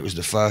 And it was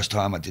the first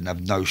time I didn't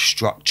have no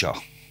structure,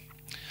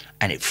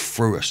 and it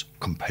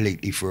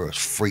completely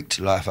freaked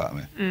the life out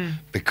of me.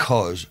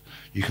 Because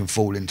you can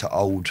fall into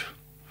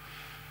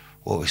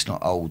it's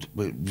not old,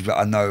 but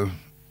I know,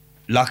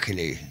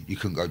 luckily, you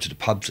couldn't go to the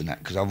pubs and that,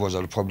 because otherwise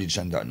I'd probably just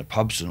end up in the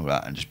pubs and all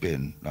that, and just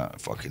being like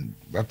fucking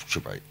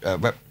reprobate.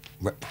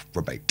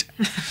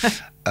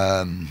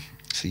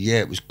 So yeah,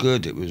 it was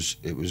good.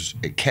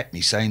 It kept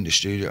me sane, the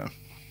studio.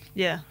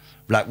 Yeah.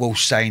 Like, well,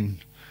 sane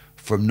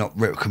from not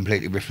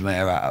completely ripping my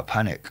hair out of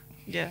panic.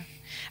 Yeah.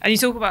 And you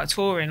talk about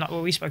touring, like,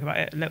 well, we spoke about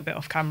it a little bit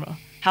off camera,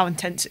 how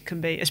intense it can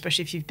be,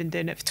 especially if you've been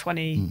doing it for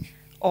 20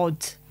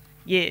 odd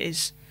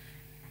years.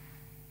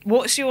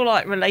 What's your,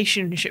 like,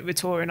 relationship with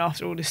touring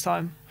after all this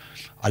time?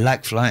 I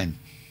like flying.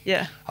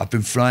 Yeah. I've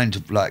been flying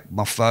to, like,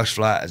 my first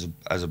flight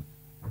as a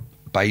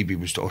baby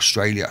was to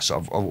Australia, so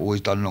I've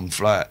always done long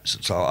flights.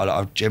 So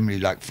I generally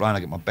like flying. I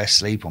get my best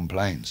sleep on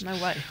planes. No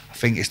way. I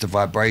think it's the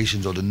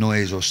vibrations or the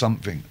noise or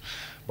something.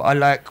 But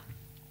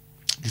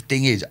the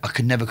thing is, I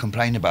can never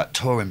complain about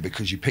touring,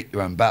 because you pick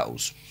your own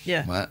battles.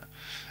 Yeah. Right?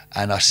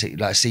 And I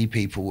see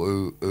people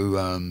who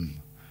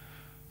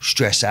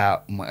stress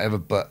out and whatever,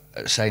 but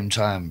at the same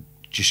time,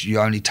 just you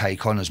only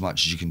take on as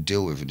much as you can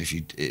deal with, and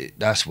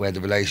that's where the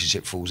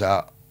relationship falls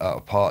out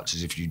of parts,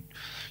 is if you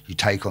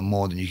take on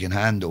more than you can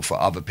handle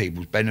for other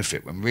people's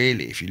benefit, when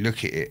really, if you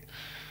look at it,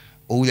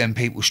 all them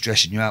people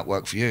stressing you out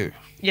work for you.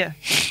 Yeah.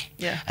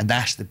 Yeah. And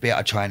that's the bit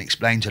I try and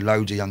explain to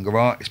loads of younger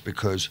artists,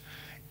 because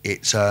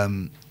it's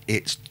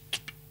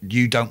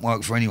you don't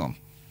work for anyone.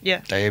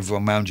 Yeah.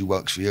 Everyone around you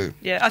works for you.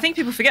 Yeah. I think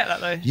people forget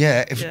that, though.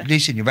 Yeah.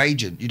 Listen, your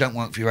agent, you don't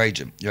work for your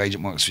agent. Your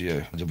agent works for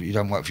you. You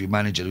don't work for your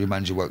manager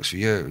works for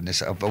you. And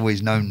I've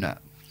always known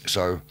that.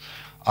 So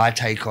I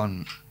take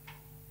on.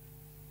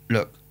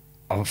 Look,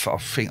 I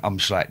think I'm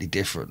slightly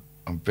different.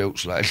 I'm built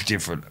slightly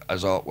different.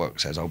 As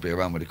artwork says, I'll be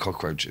around with the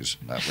cockroaches.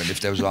 Like,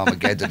 if there was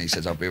Armageddon, he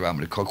says I'll be around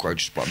with the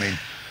cockroaches. But I mean,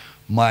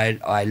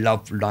 I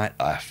love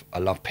nightlife. I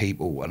love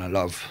people, and I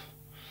love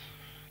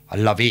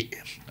it.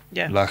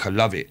 Yeah. Like, I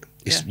love it.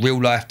 It's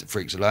real life that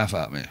freaks the life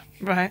out of me.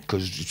 Right.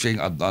 Because you think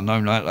I know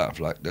nightlife.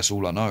 Like, that's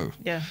all I know.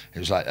 Yeah. It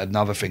was like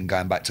another thing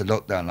going back to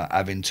lockdown, like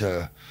having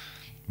to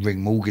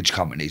ring mortgage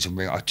companies and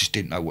I just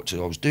didn't know what I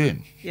was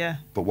doing. Yeah.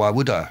 But why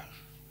would I?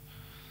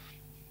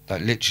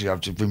 Like, literally,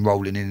 I've just been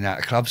rolling in and out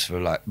of clubs for,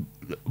 like,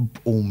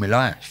 all my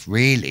life,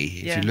 really.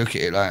 If you look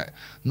at it, like, I'm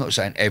not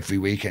saying every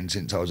weekend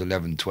since I was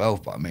 11,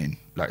 12, but I mean,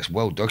 like, it's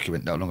well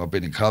documented how long I've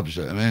been in clubs,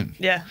 you know what I mean?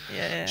 Yeah.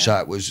 So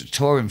it was,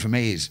 touring for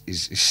me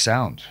is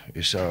sound.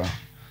 It's a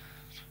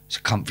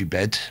comfy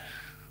bed.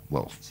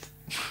 Well,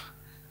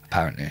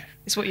 apparently.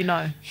 It's what you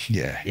know.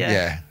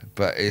 Yeah.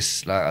 But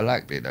it's, like, I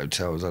like being in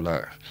hotels. I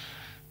like,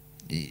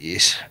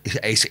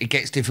 it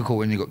gets difficult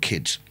when you've got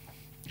kids.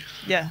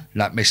 Yeah.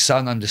 Like, my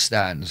son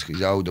understands because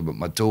he's older, but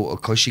my daughter,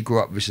 because she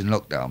grew up with this in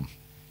lockdown,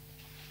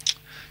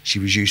 she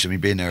was used to me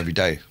being there every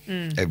day,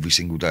 every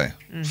single day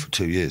for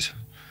 2 years.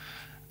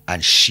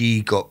 And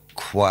she got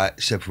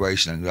quite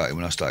separation anxiety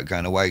when I started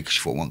going away, because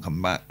she thought I wasn't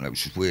coming back. And it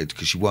was just weird,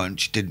 because she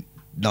didn't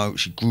know,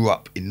 she grew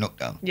up in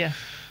lockdown. Yeah.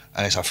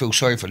 And I feel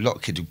sorry for a lot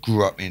of kids who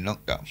grew up in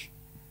lockdown,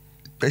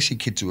 especially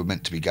kids who were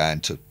meant to be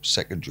going to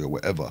secondary or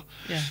whatever.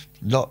 Yeah.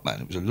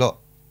 It was a lot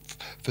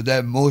for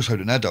them, more so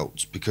than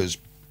adults, because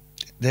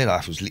their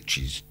life was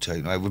literally,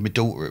 with my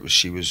daughter,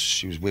 she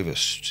was with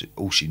us.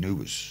 All she knew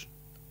was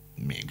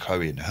me and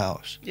Chloe in the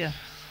house. Yeah.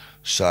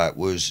 So it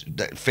was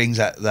things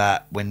like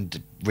that, when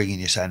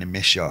ringing you saying I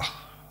miss you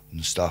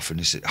and stuff,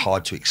 and it's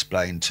hard to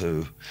explain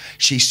to.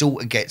 She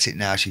sort of gets it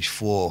now. She's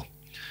 4.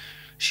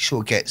 She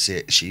sort of gets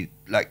it.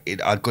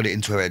 I got it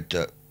into her head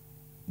that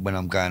when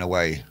I'm going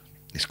away,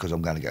 it's because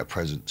I'm going to get a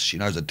present. She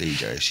knows I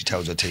DJ. She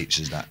tells her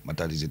teachers that my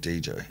daddy's a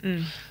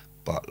DJ.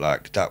 But,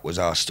 like, that was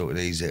our sort of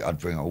easy.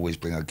 I'd always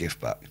bring a gift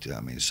back. Do you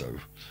know what I mean? So,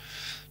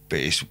 but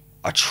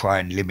I try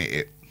and limit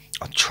it.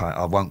 I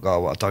don't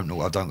go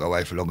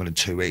away for longer than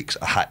 2 weeks.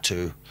 I had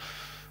to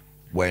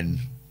when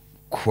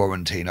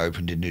quarantine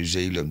opened in New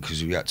Zealand,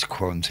 because we had to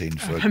quarantine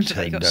for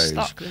 10 days.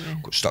 Got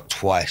stuck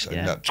twice. I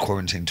ended up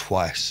quarantined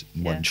twice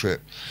in one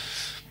trip.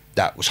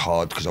 That was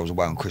hard because I was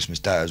away on Christmas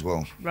Day as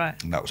well. Right.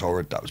 And that was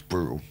horrid. That was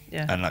brutal.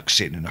 Yeah. And like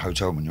sitting in a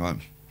hotel on your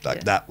own.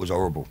 Like that was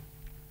horrible.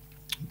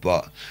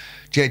 But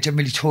yeah,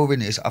 generally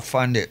touring is, I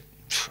find it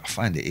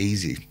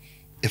easy.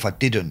 If I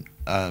didn't,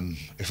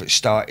 if it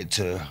started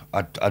to,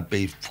 I'd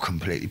be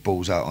completely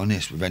balls out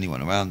honest with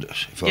anyone around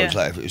us. If I was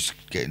like, if it was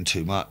getting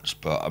too much.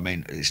 But I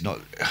mean, it's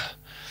not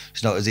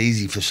as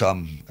easy for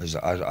some as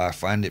I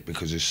find it,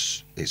 because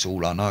it's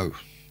all I know.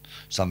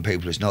 Some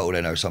people, it's not all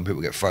they know. Some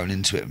people get thrown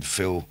into it and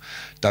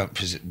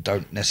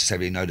don't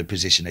necessarily know the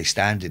position they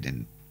stand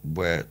in,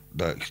 where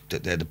like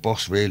they're the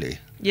boss really.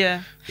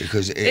 Yeah.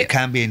 Because it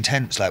can be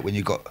intense. Like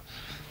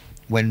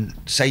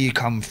say you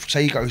go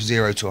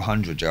 0 to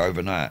 100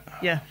 overnight.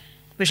 Yeah.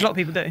 Which a lot of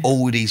people do.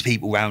 All these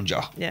people around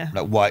you. Yeah.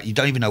 Like why you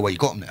don't even know where you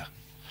got them there.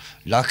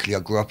 Luckily, I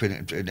grew up in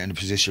a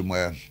position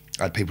where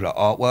I had people at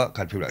artwork, I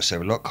had people at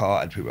Sarah Lockhart,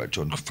 I had people like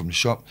John from the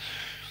shop.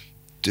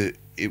 I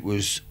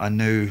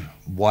knew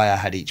why I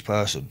had each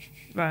person.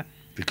 Right.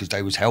 Because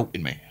they was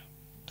helping me.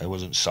 They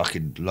wasn't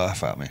sucking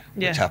life out of me,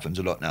 which happens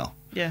a lot now.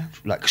 Yeah.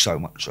 Like so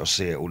much. I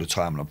see it all the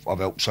time. And I've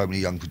helped so many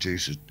young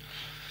producers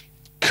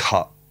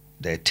cut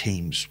their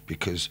teams,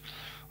 because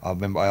I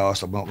remember I'm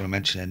not going to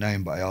mention their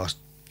name, but I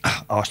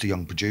asked a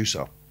young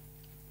producer, I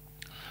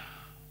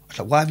was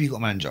like, why have you got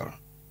a manager?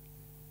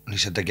 And he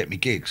said, they get me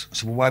gigs. I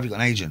said, well, why have you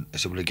got an agent? I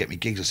said, well, they get me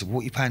gigs. I said, well,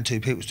 what are you paying 2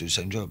 people to do the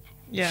same job?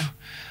 Yeah.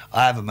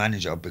 I have a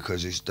manager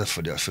because it's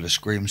for the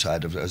Skream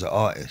side of it as an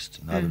artist,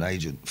 and I have an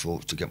agent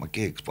to get my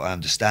gigs, but I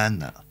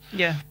understand that.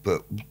 Yeah.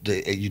 But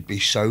you'd be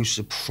so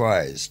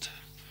surprised.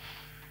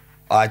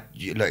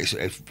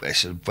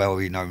 It's a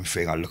very known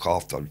thing. I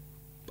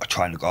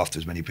try and look after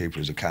as many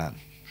people as I can.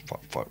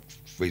 For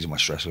reason my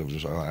stress levels are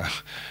so high.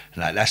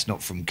 And like, that's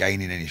not from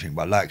gaining anything,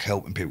 but I like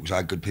helping people, because I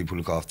have good people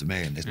look after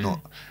me, and there's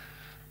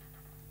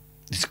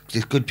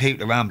good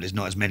people around, but there's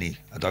not as many.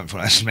 I don't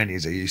find as many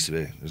as there used to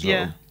be.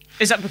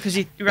 Is that because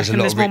you reckon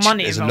there's more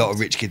money involved? There's a lot of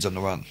rich kids on the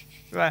run.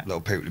 Right. A lot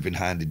of people who've been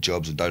handed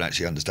jobs and don't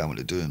actually understand what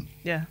they're doing.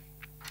 Yeah.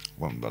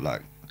 Well, but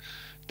like,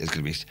 there's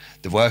going to be,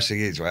 the worst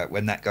thing is, right,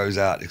 when that goes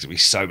out, there's going to be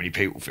so many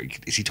people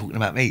think, is he talking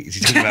about me? Is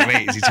he talking about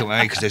me? Is he talking about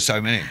me? Because there's so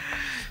many.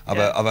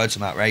 I've heard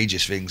some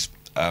outrageous things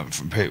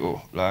from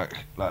people, like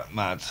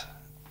mad,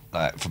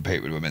 like from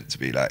people who are meant to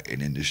be like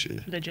in industry.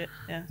 Legit,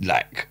 yeah.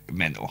 Like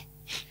mental.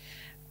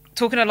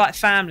 Talking of like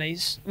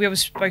families, we always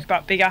spoke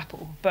about Big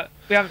Apple, but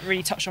we haven't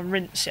really touched on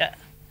Rinse yet.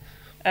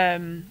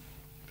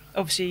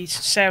 Obviously,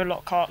 Sarah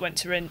Lockhart went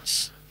to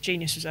Rinse.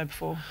 Genius was there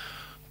before.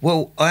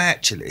 Well,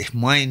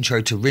 my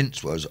intro to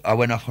Rinse was, I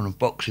went up on a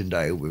Boxing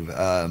Day with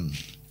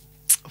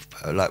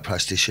like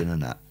plastician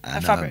and that.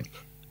 And, Fabric?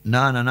 No,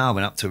 I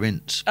went up to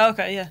Rinse. Oh,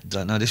 okay, yeah.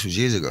 No, this was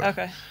years ago.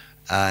 Okay.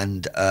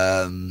 And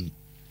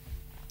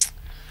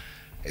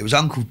it was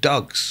Uncle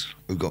Doug's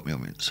who got me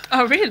on Rinse.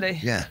 Oh, really?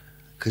 Yeah,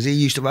 because he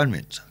used to run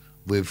Rinse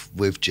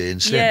with G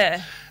and Slim.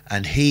 Yeah.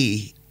 And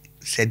he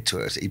said to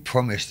us, he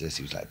promised us,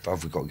 he was like,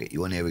 bruv, we've got to get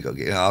you on here, we've got to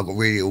get you on. I've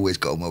really always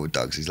got on well with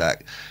Doug's. He's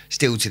like,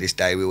 still to this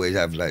day, we always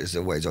have, like, there's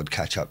always odd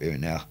catch up here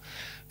and now.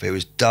 But it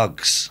was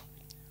Doug's.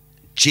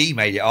 G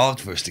made it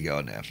hard for us to get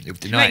on there. He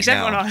made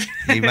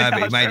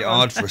it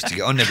hard for us to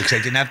get on there because they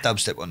didn't have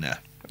dubstep on there.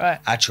 Right.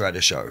 Atcha had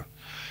a show.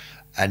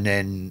 And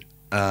then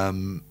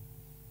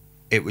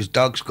it was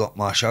Doug's got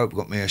me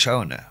a show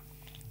on there.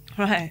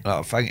 Right. Like,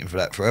 I'm thanking him for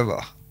that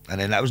forever.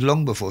 And then that was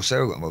long before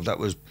Sarah got involved. That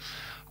was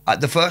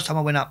the first time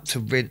I went up to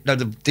when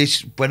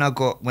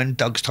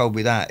Doug's told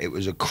me that, it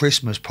was a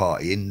Christmas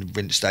party in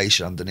Rinse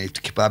Station underneath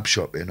the kebab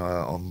shop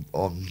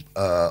on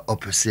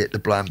opposite the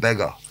Blind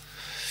Beggar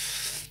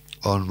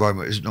on Rome.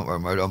 It's not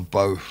Rome Road, on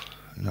Bow,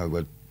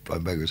 where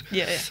Blind Beggar's.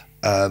 Yeah.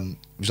 It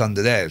was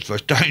under there. It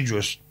was a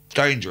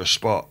dangerous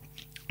spot.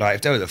 Like,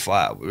 if there was a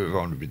fire,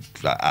 everyone would be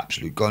like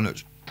absolute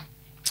gunners.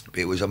 But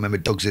it was, I remember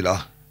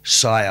Dogzilla,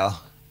 Sire,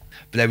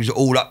 but they was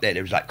all up there.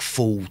 There was like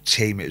full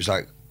team. It was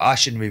like, I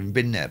shouldn't have even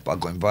been there, but I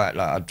got invited.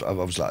 Like, I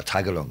was like a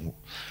tag along,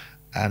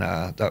 and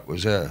that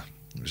was it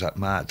was like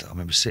mad. I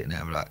remember sitting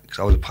there, like, because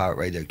I was a pirate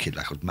radio kid,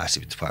 like I was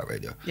massive into pirate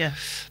radio. Yeah.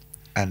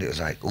 And it was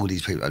like all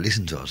these people I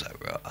listened to. I was like,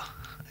 bro,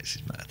 this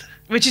is mad.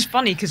 Which is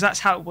funny because that's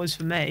how it was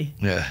for me.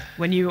 Yeah.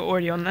 When you were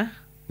already on there.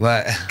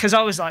 Right. Because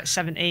I was like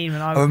 17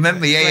 when I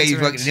remember. Yeah, you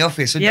were working in the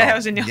office. Yeah, I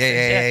was in the office.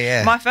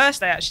 Yeah. My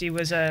first day actually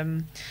was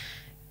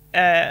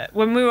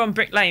when we were on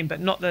Brick Lane,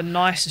 but not the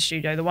nicer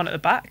studio, the one at the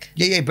back.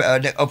 Yeah,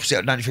 but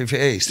opposite 93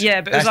 Feet East.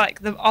 Yeah, but it was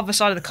like the other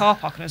side of the car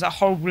park, and it was that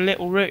whole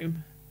little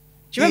room.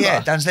 Do you remember?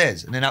 Yeah,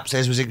 downstairs, and then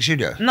upstairs was the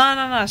studio.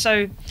 No.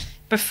 So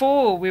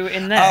before we were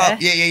in there.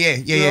 Yeah.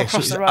 We were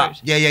across the road.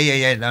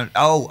 Yeah.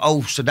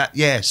 No, so that,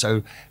 yeah.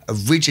 So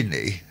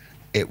originally,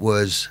 it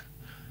was.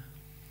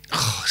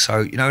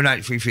 So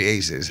 93 Feet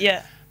East is.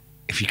 Yeah.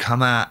 If you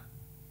come out.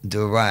 To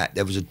the right,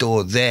 there was a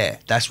door there.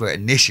 That's where it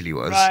initially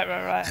was.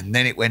 Right. And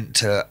then it went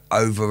to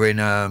over in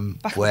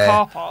back where the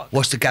car park.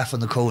 What's the gaff on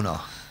the corner?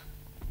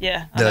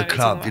 Yeah, the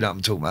club. You know what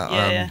I'm talking about?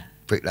 Yeah.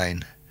 Brick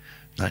Lane.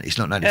 No, it's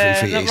not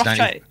 93 Feet. It's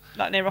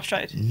Like near Ross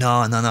Trade?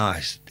 No.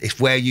 It's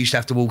where you used to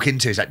have to walk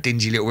into. It's that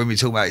dingy little room you're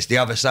talking about. It's the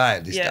other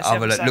side. It's the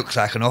other that looks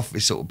like an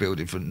office sort of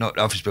building, not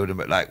an office building,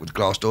 but like with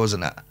glass doors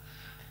and that.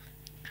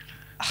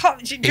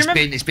 Do you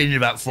remember? It's been in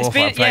about 4 or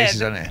 5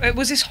 places, hasn't it? It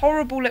was this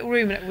horrible little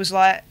room, and it was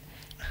like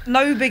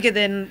no bigger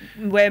than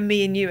where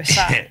me and you are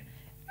sat,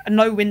 and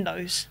no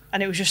windows,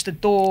 and it was just a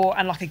door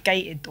and like a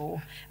gated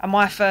door. And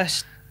my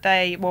first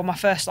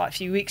like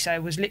few weeks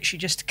there was literally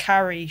just to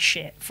carry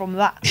shit from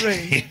that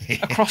room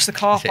across the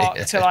car park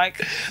to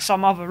like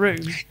some other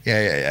room.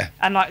 Yeah.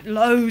 And like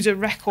loads of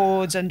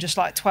records and just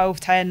like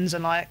 1210s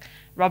and like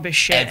rubbish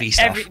shit. Heavy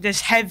stuff.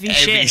 There's heavy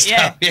shit,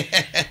 yeah.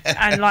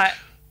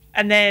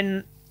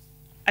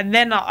 And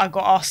then I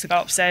got asked to go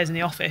upstairs in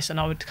the office, and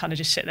I would kind of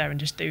just sit there and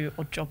just do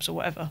odd jobs or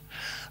whatever.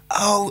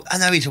 Oh, I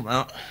know what you're talking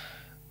about.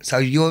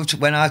 So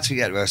when I took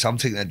you out, so I'm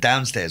taking the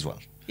downstairs one.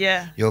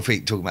 Yeah. You're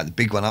talking about the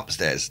big one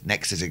upstairs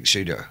next to the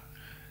studio.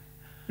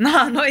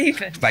 No, not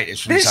even.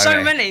 There's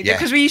so many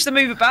because we used to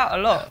move about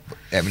a lot.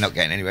 Yeah, we're not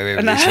getting anywhere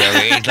with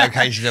this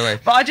location away.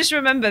 But I just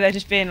remember there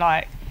just being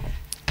like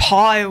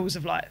piles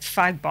of like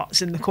fag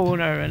butts in the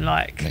corner and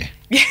like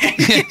yeah,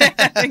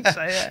 I think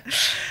so, yeah.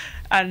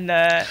 And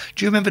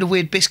do you remember the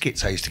weird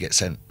biscuits I used to get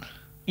sent?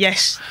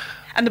 Yes.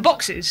 And the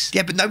boxes.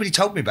 Yeah, but nobody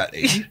told me about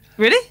these.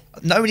 Really?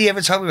 Nobody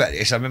ever told me about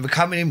this. I remember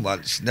coming in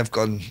once and they've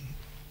gone,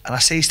 and I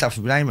see stuff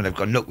with my name and they've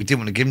gone, look, we didn't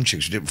want to give them to you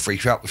because we didn't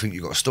freak you out. We think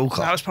you got a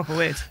stalker. That was proper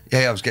weird.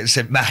 Yeah, I was getting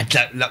sent mad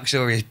like,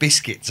 luxurious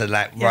biscuits and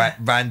like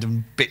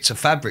random bits of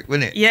fabric,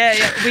 wasn't it? Yeah.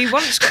 We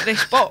once got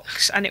this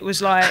box and it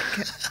was like,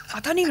 I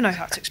don't even know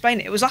how to explain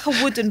it. It was like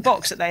a wooden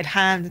box that they'd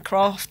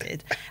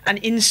handcrafted, and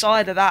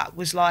inside of that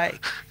was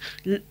like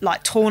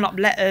torn up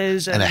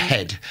letters and a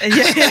head.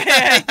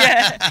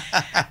 Yeah.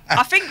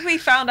 I think we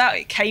found out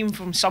it came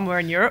from somewhere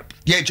in Europe.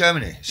 Yeah,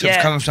 Germany. So it's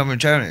coming from somewhere in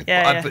Germany.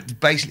 Yeah, but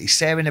basically,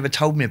 Sarah never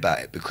told me about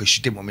it because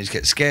she didn't want me to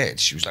get scared.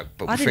 She was like,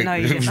 but we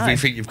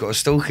think you've got a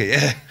stalker,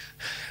 yeah.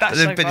 But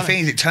the thing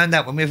is, it turned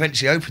out when we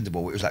eventually opened them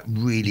all, it was like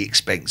really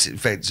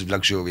expensive,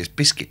 luxurious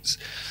biscuits.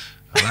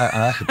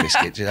 I like a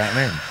biscuit, do you know what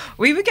I mean?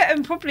 We were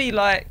getting probably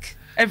like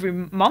every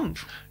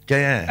month.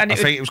 Yeah. And I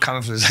think it was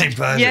coming from the same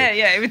person.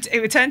 Yeah. It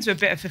would turn to a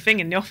bit of a thing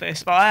in the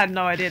office, but I had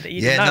no idea that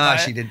you didn't know about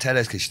she didn't tell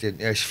us because she didn't.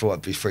 Yeah, she thought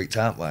I'd be freaked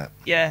out by it.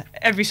 Yeah,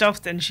 every so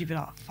often she'd be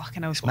like,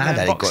 "Fucking hell, it's mad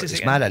how he got.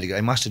 It's mad how he got.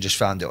 He must have just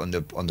found it on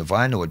the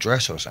vinyl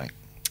address or something.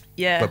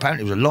 Yeah, but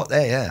apparently there was a lot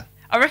there. Yeah,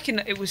 I reckon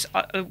it was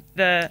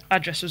the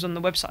address was on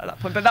the website at that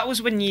point. But that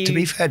was when you. To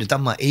be fair, they'd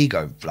done my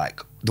ego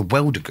like the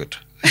welder good.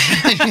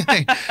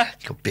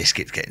 Got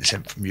biscuits getting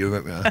sent from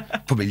Europe,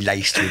 probably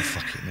laced with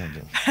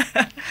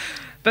fucking.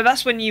 But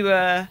that's when you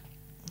were.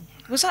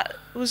 Was that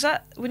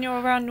when you were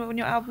around when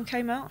your album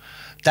came out?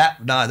 That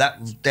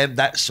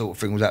sort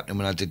of thing was happening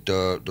when I did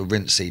the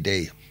Rinse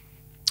CD.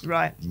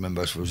 Right.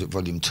 Remember, was it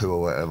Volume 2 or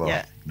whatever?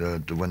 Yeah.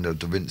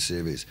 The Rinse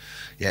series.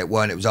 Yeah, it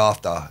weren't. It was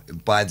after.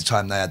 By the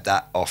time they had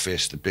that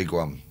office, the big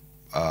one,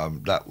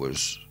 that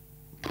was.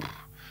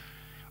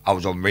 I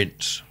was on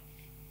Rinse.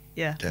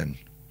 Yeah. Then,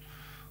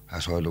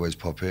 that's why I'd always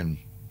pop in.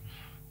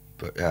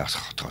 But yeah,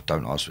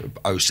 don't ask me.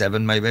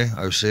 07 maybe,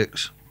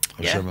 06,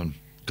 07. Yeah.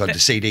 The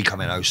CD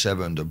come in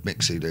 07, the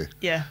mix CD.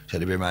 Yeah. So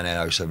they'd been around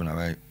in 07,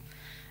 08.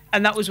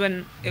 And that was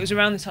when, it was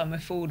around the time where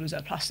Ford was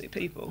at Plastic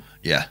People.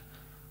 Yeah.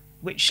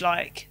 Which,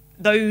 like,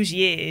 those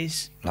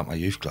years... Like my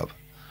youth club.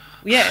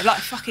 Yeah, like,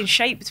 fucking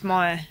shaped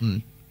my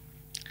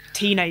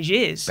teenage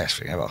years. Best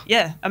thing ever.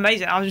 Yeah,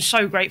 amazing. I was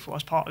so grateful I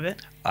was part of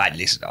it. I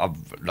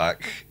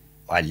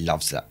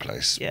loved that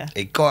place. Yeah.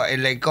 It got a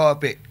little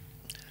bit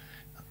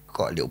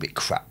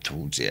crap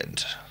towards the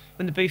end.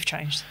 When the booth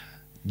changed.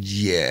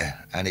 Yeah,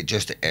 and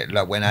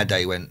like when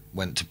Ade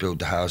went to build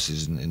the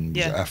houses in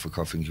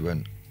Africa, I think he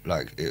went,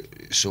 like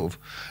it sort of,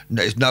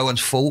 it's no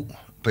one's fault,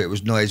 but it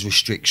was noise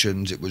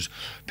restrictions, it was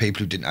people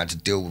who didn't have to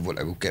deal with what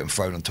they were getting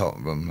thrown on top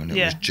of them, and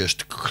it was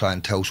just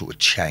clientele sort of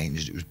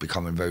changed. It was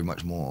becoming very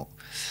much more.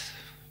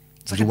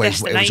 It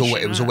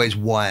was always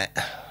white,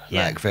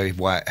 like very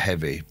white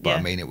heavy, but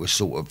I mean it was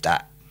sort of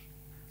that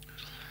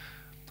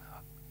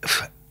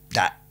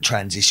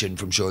transition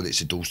from Sure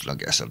It's a Dawson, I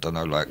guess, I don't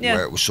know, like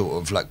where it was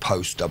sort of like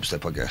post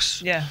dubstep, I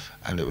guess. Yeah.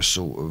 And it was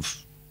sort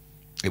of,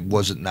 it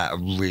wasn't that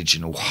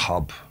original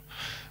hub,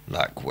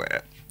 like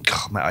where,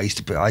 God, man, I used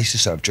to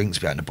serve drinks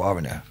behind the bar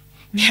in there.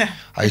 Yeah.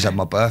 I used to have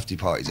my birthday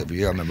parties every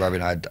year. I remember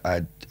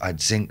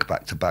I'd Zinc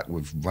back to back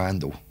with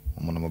Randall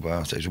on one of my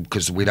birthdays,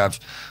 because we'd have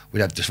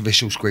the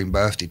official Skream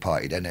birthday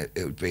party, then it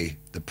would be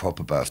the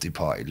proper birthday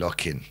party,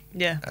 lock-in.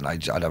 Yeah. And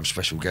I'd have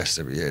special guests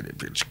every year, and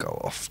it'd just go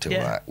off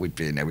till like, we'd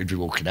be in there, we'd be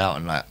walking out,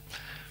 and like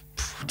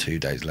 2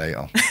 days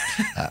later,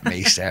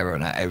 me, Sarah,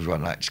 and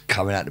everyone like just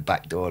coming out the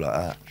back door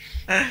like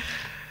that.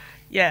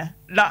 Yeah,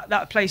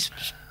 that place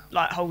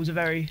like holds a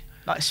very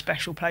like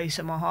special place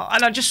in my heart,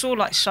 and I just saw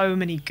like so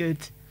many good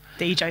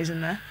DJs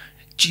in there.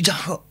 Do you know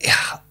what?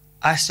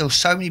 I saw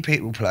so many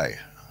people play.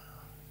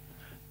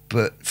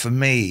 But for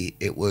me,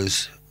 it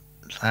was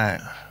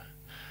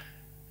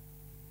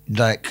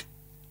like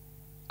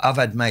I've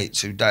had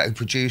mates who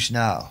produce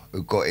now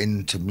who got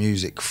into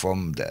music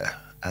from there,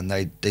 and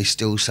they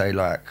still say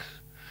like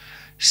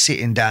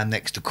sitting down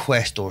next to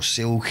Quest or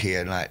Silky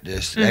and like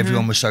this.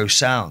 Everyone was so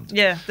sound.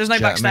 Yeah, there's no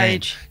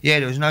backstage. Yeah,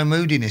 there was no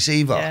moodiness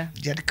either. Yeah.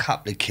 You had a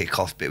couple of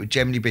kick-off, but it would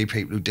generally be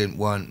people who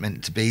weren't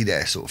meant to be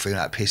there, sort of thing,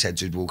 like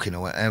pissheads who'd walk in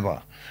or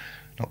whatever.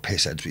 Not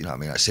pissheads, but you know what I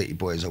mean, like city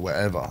boys or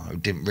whatever, who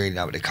didn't really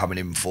know what they're coming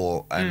in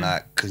for, and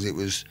like, because it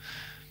was,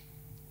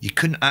 you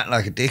couldn't act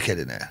like a dickhead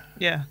in there.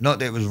 Yeah. Not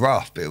that it was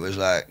rough, but it was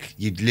like,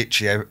 you'd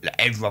literally,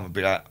 everyone would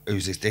be like,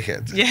 who's this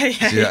dickhead? Yeah,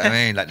 yeah. Do you know what I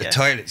mean? Like the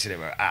toilets in it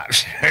were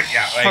absolutely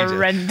outrageous.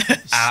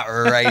 Horrendous.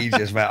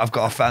 Outrageous, man.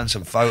 I found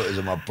some photos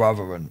of my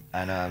brother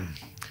and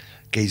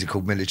geezer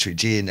called Military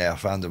G in there. I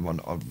found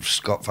them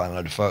Scott found a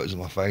load of photos on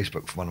my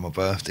Facebook for one of my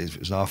birthdays. It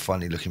was now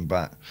funny looking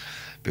back.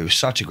 But it was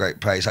such a great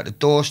place. Like the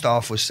door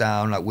staff was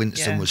sound, like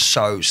Winston was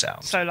so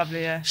sound. So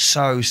lovely, yeah.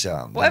 So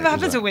sound. Whatever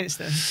happened to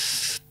Winston?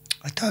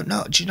 I don't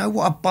know. Do you know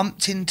what? I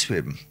bumped into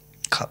him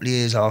a couple of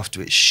years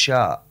after it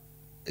shut.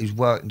 He was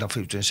working, I think he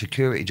was doing a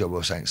security job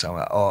or something.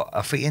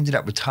 I think he ended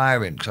up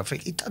retiring because I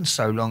think he'd done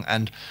so long,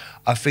 and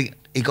I think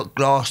he got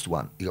glassed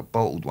once, he got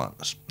bottled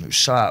once. It was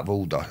so out of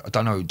order. I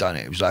don't know who done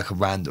it. It was like a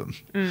random.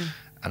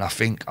 And I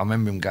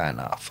remember him going,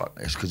 fuck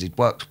this, because he'd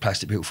worked with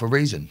plastic people for a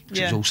reason.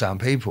 It was all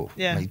sound people.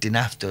 Yeah. He didn't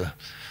have to.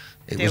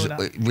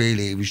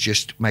 It was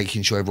just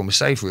making sure everyone was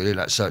safe, really,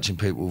 like searching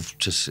people.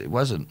 It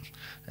wasn't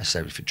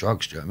necessarily for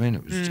drugs, do you know what I mean?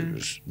 It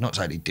was not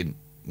saying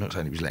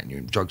he was letting you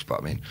in drugs,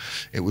 but I mean,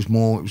 it was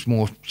more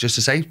just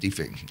a safety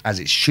thing, as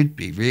it should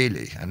be,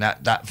 really. And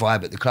that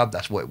vibe at the club,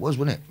 that's what it was,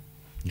 wasn't it?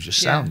 It was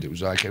just sound. It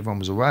was like everyone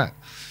was all right.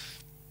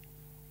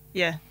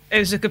 Yeah, it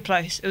was a good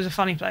place. It was a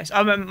funny place.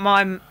 I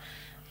remember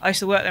I used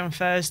to work there on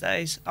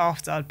Thursdays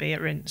after I'd be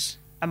at Rinse,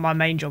 and my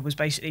main job was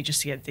basically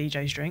just to get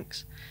DJs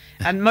drinks.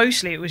 And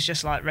mostly it was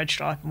just like Red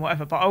Stripe and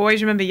whatever. But I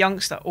always remember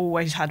Youngster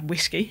always had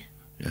whiskey.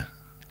 Yeah.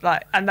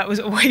 Like, and that was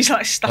always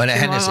like stuck in my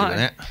Hennessy, mind.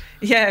 wasn't it?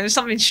 Yeah, it was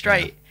something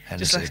straight. Yeah,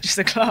 just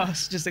a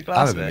glass.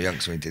 I remember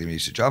Youngster when he did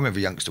music. I remember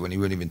Youngster when he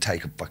wouldn't even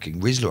take a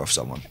fucking Rizzler off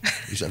someone.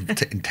 He was so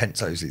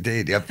intense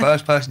OCD. The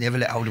first person he ever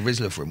let hold a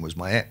Rizzler for him was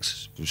my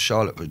ex. It was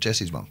Charlotte, was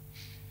Jesse's mum.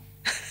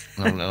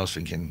 And I was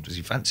thinking, does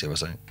he fancy her or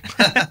something?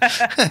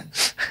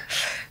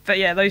 But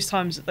yeah, those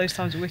times were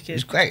wicked. It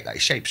was great. Like,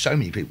 it shaped so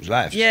many people's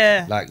lives.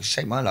 Yeah. Like, it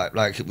shaped my life.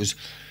 Like, it was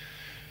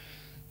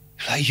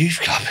like youth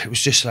club. It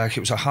was just like, it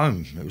was a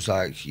home. It was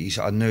like,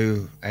 I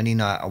knew any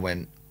night I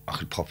went, I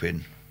could pop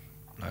in.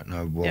 Like,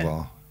 no bother.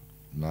 Yeah.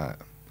 Like,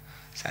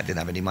 so I didn't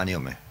have any money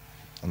on me.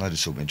 And I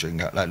just saw me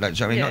drink. Like, do you know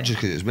what I mean? Not just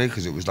because it was me,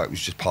 because it was like, it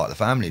was just part of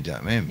the family, do you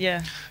know what I mean? Yeah.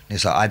 And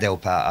it's like, I'd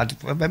help out.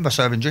 I remember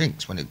serving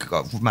drinks when it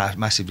got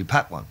massively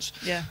packed once.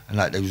 Yeah. And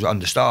like, they was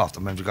understaffed. I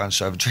remember going and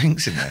serving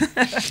drinks in there.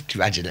 Can you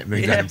imagine it?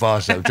 Me going to the bar,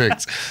 serving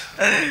drinks.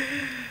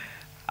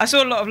 I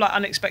saw a lot of like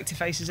unexpected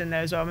faces in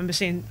there as well. I remember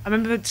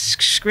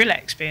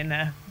Skrillex being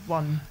there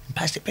one.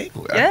 Plastic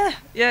people, yeah.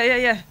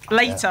 Yeah.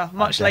 Later,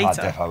 much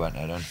later. I went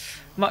there then.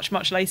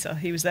 Much later.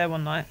 He was there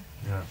one night.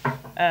 Yeah.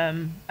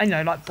 And you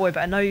know, like Boy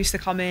Better Know used to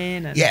come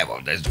in. And yeah,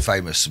 well, there's the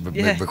famous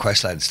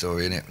Request Land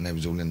story in it, and they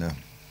was all in there.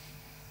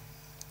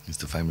 It's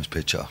the famous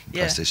picture.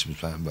 Yeah. PlayStation was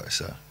playing,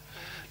 but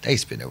they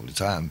used to be there all the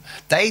time.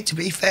 To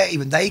be fair,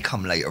 even they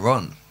come later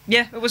on.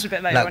 Yeah, it was a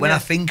bit later. Like when I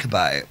think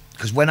about it,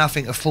 because when I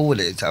think of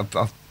Forward, it's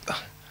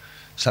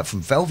like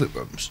from Velvet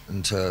Rooms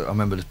I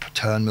remember the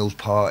Turn Mills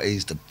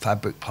parties, the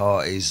Fabric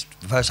parties.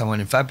 The first time I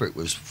went in Fabric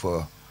was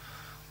for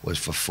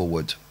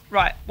Forward.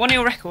 Right, one of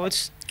your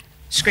records,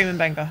 Scream and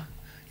Benga.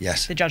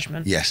 Yes. The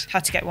Judgment. Yes.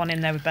 Had to get one in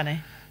there with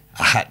Benny.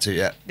 I had to,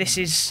 yeah. This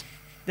is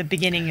the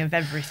beginning of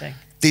everything.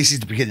 This is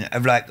the beginning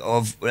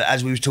of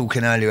as we were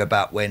talking earlier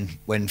about when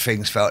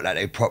things felt like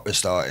they were proper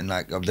starting.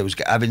 Like there was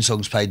having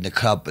songs played in the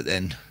club, but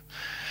then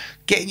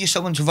getting your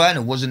song onto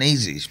vinyl wasn't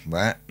easy,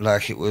 right?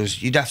 Like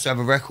you'd have to have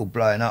a record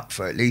blowing up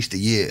for at least a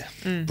year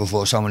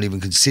before someone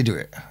even consider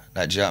it.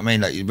 Like, do you know what I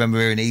mean? Like you remember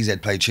hearing EZ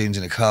play tunes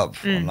in the club.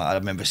 I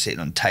remember sitting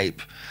on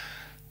tape,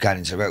 going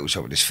into a record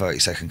shop with this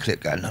 30-second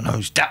clip going, no,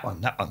 it's that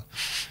one. But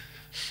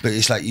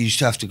it's like you used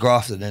to have to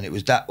graft it, and then it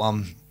was that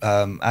one.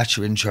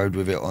 Asher introed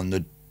with it on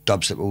the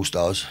Dubstep All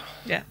Stars,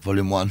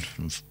 Volume 1,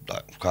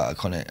 like quite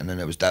iconic. And then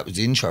that was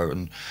the intro,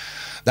 and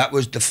that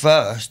was the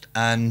first,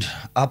 and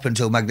up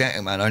until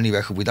Magnetic Man, only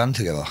record we done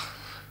together.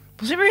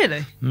 Was it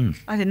really?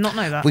 I did not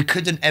know that. We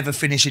couldn't ever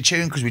finish a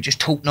tune because we just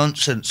talked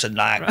nonsense and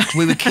like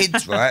we were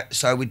kids, right?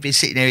 So we'd be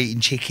sitting there eating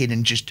chicken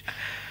and just.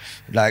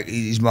 Like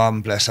his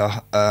mum, bless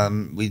her,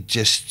 we'd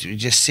just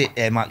sit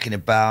there mucking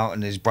about,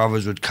 and his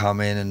brothers would come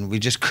in, and we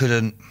just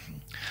couldn't.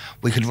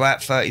 We could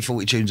write 30,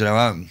 40 tunes on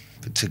our own,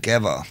 but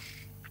together,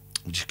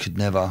 we just could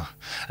never.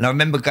 And I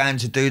remember going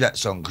to do that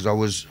song because I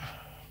was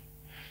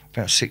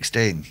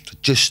 16. I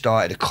just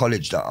started a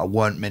college that I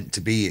weren't meant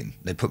to be in.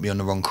 They put me on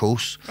the wrong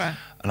course, right.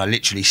 And I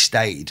literally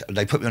stayed.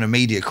 They put me on a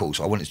media course.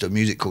 I wanted to do a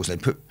music course.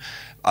 And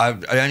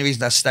the only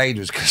reason I stayed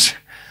was because.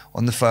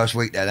 On the first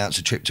week, they announced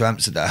a trip to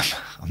Amsterdam.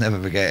 I'll never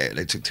forget it.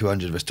 They took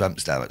 200 of us to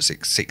Amsterdam at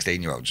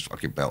 16-year-olds,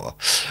 fucking belter.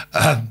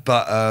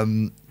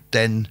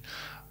 Then,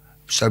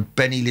 so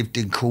Benny lived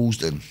in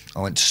Coulsdon.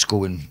 I went to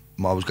school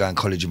I was going to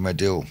college in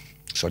Red Hill.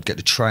 So I'd get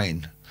the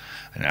train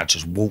and I'd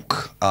just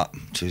walk up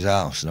to his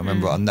house. And I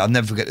remember, I'll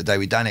never forget the day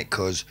we done it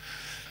because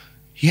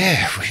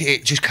yeah,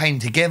 it just came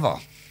together,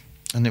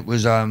 and it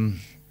was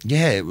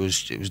it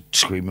was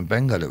Skream and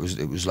Benga.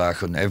 It was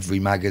like on every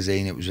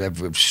magazine. It was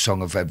every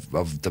song of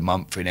the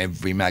month in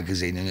every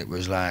magazine, and it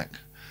was like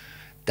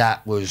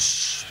that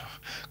was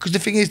because the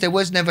thing is there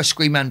was never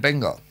Skream and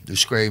Benga. There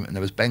was Skream and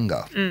there was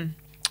Benga,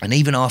 and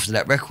even after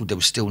that record there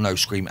was still no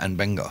Skream and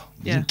Benga.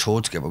 We didn't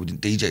tour together. We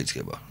didn't DJ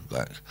together.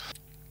 Like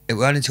it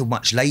wasn't until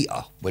much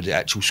later where the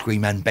actual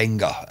Skream and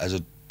Benga as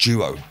a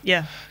duo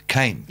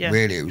came.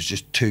 Really, it was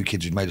just two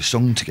kids who made a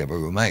song together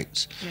who were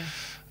mates.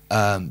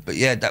 But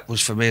yeah, that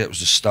was for me. That was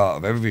the start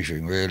of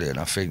everything, really. And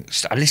I think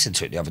I listened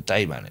to it the other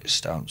day, man. It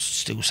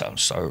still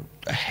sounds so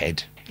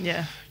ahead.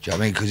 Yeah. Do you know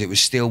what I mean? Because we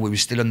were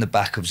still on the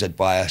back of Zed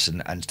Bias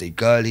and Steve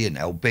Gurley and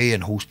LB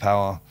and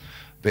Horsepower,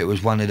 but it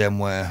was one of them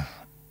where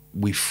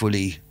we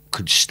fully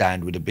could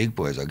stand with the big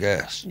boys, I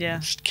guess. Yeah.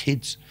 Just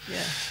kids.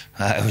 Yeah.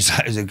 It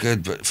was a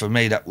good, but for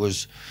me that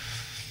was.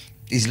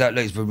 He's like,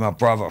 look, he's been my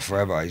brother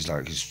forever. He's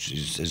like,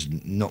 there's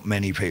not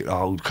many people I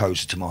hold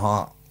closer to my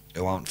heart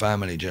who aren't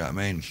family. Do you know what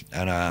I mean?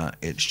 And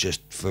it's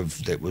just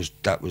it was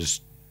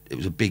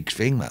a big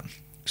thing, man.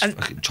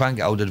 Try and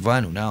get hold of the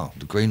vinyl now,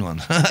 the green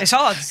one. It's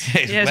hard.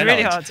 It's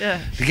really hard. Yeah.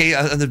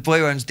 And the boy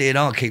who owns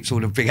D&R keeps all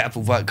the Big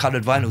Apple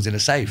coloured vinyls in a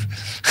safe.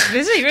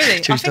 Is he really?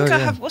 True I think story, I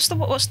have. What's the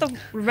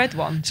red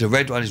one? So the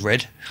red one is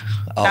red.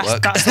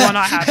 That's the one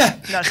I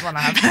have. That's the one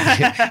I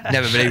have.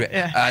 Never believe it.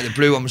 Yeah. The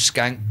blue one was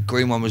Skank,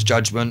 green one was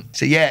Judgment.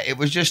 So yeah, it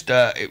was just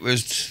it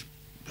was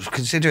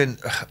considering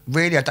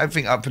really. I don't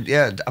think up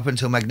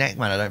until Magnetic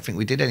Man, I don't think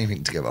we did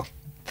anything together.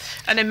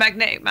 And then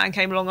Magnetic Man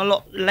came along a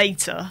lot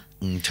later.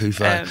 Too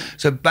far.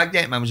 So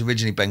Magnetic Man was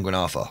originally Ben and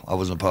Arthur. I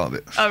wasn't a part of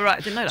it. Oh right, I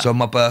didn't know that. So on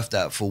my birthday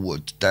at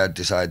Fullwood, they had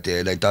this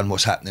idea. They'd done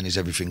What's Happening Is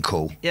Everything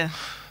Cool. Yeah.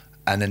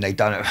 And then they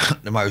done it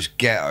the most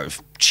ghetto,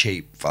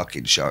 cheap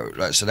fucking show.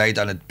 Like, so they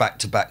done a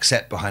back-to-back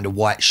set behind a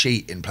white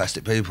sheet in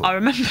Plastic People. I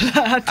remember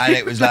that. And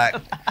it was like,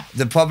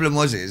 the problem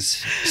was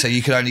so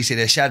you could only see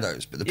their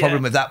shadows. But the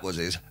problem with that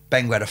was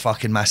Ben had a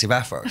fucking massive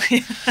afro.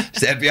 So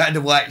they're behind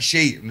a white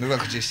sheet, and I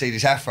could just see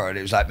this afro, and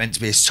it was like meant to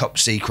be a top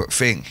secret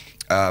thing.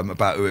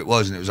 About who it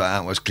was, and it was like,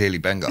 that was clearly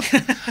Benga.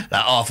 Like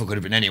Arthur could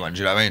have been anyone, do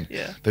you know what I mean?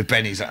 Yeah. But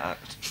Benny's like,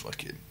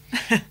 fucking.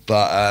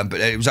 But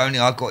it was only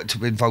I got to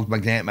be involved with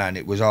Magnetic Man.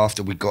 It was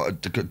after we got a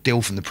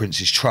deal from the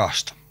Prince's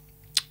Trust,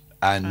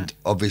 and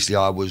obviously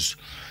I was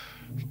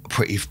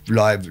pretty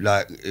live.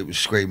 Like it was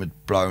Skream had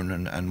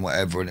blown and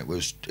whatever, and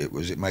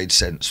it made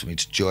sense for me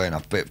to join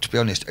up. But to be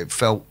honest, I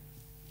felt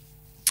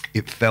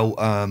like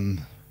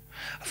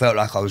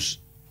I was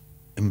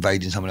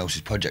invading someone else's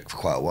project for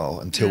quite a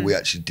while until we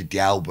actually did the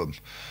album,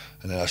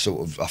 and then I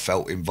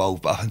felt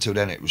involved, but up until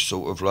then it was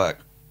sort of like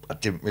I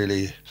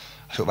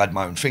sort of had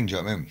my own thing, do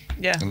you know what I mean?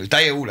 Yeah. And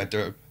they all had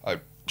their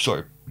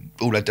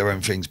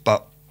own things,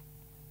 but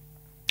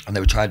I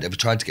never tried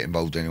to get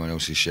involved in anyone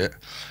else's shit,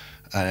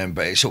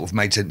 but it sort of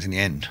made sense in the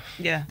end.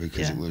 Yeah.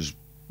 Because it was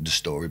the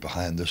story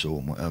behind us all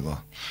and whatever.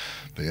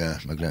 But yeah,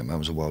 Magnetic Man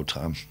was a wild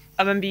time.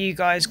 I remember you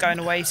guys going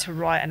away to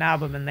write an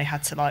album and they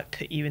had to like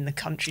put you in the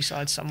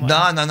countryside somewhere.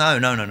 No.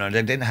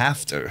 They didn't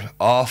have to.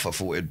 Arthur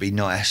thought it'd be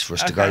nice for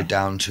us to go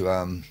down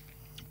to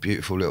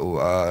beautiful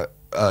little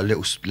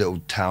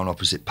town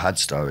opposite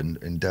Padstow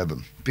in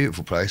Devon.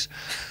 Beautiful place.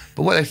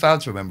 But what they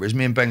failed to remember is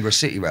me and Ben were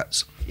city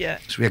rats. Yeah.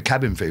 So we had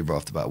cabin fever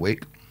after about a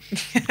week.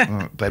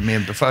 But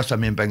the first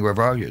time me and Ben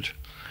ever argued.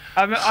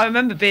 I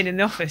remember being in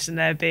the office and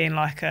there being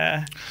like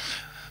a...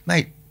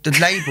 Mate, the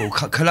label,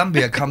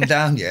 Columbia, come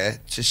down,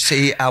 to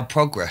see our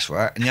progress,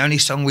 right? And the only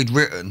song we'd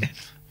written,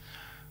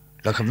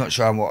 like I'm not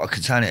sure what I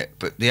could turn it,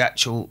 but the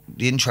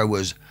intro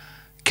was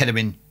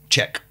ketamine,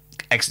 check,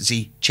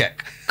 ecstasy,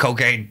 check,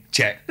 cocaine,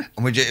 check.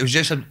 And it was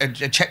just a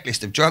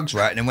checklist of drugs,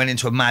 right? And then went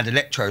into a mad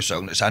electro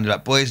song that sounded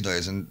like Boys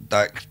Noise, and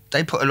like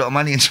they put a lot of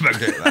money into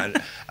Magnetic Man,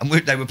 and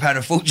they were paying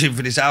a fortune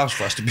for this house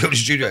for us to build a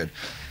studio.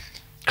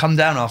 Come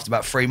down after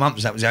about 3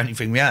 months, that was the only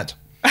thing we had.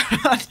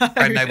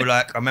 And they were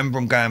like, I remember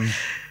them going,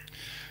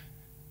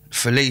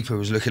 Philippe, who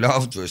was looking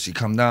after us, he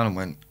come down and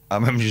went, I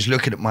remember just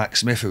looking at Mike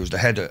Smith, who was the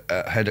head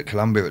at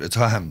Columbia at the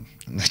time,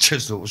 and they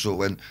just sort of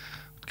went,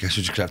 I guess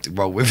we're just going to have to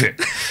roll with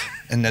it.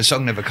 And the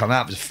song never come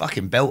out. It was a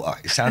fucking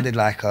belter. It sounded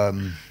like, what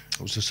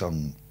was the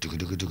song?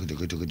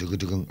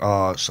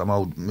 Oh, some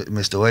old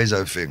Mr.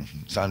 Oizo thing.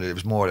 It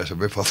was more or less a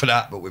rip-off of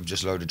that, but with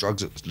just a load of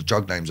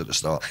drug names at the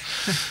start.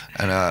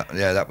 And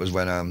that was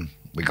when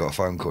we got a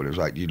phone call. It was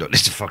like, you don't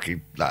need to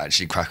fucking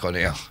actually crack on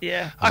here.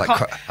 Yeah. I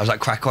was like,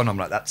 crack on. I'm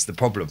like, that's the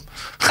problem.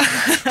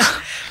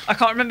 I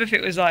can't remember if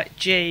it was like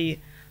G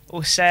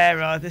or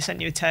Sarah. They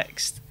sent you a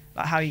text,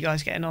 like, how are you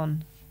guys getting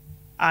on?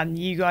 And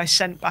you guys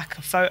sent back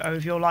a photo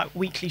of your like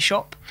weekly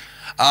shop.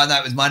 Oh no,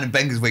 it was mine and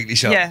Benga's weekly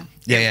shop.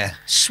 Yeah.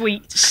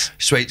 Sweets,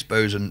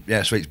 booze and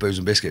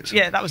biscuits.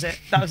 Yeah, that was it.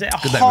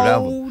 A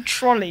whole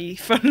trolley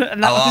full.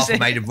 And Arthur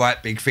made a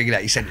right big thing of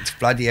that. He sent it to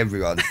bloody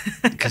everyone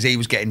because he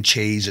was getting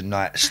cheese and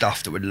like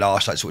stuff that would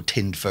last, like sort of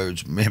tinned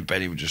foods. Me and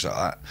Benny were just like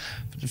that.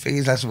 But the thing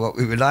is, that's what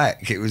we were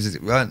like. It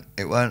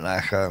weren't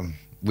like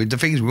the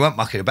things we weren't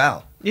mucking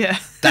about. Yeah,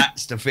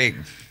 that's the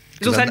thing.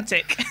 It's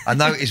authentic. I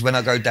noticed when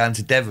I go down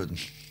to Devon.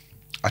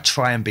 I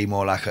try and be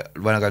more like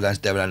when I go down to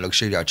Devil Analog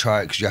Studio, I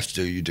try it because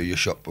you do your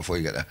shop before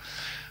you get there.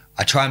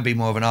 I try and be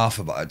more of an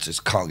alpha, but I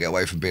just can't get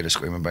away from being a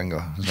screaming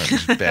banger. Like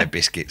just bare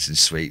biscuits and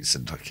sweets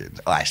and fucking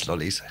ice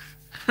lollies.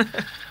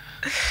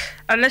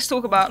 And let's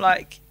talk about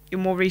like your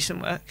more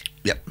recent work.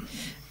 Yep.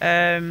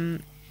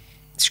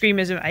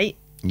 Screamism 8.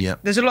 Yeah.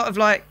 There's a lot of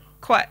like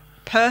quite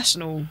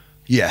personal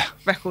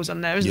records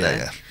on there, isn't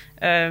there?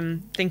 Yeah.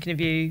 Thinking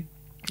of You,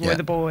 Boy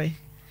the Boy.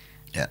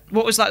 Yeah.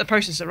 What was like the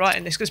process of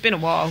writing this? Because it's been a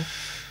while.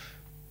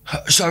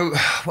 So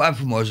what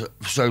happened was,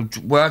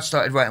 where I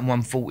started writing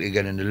 140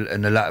 again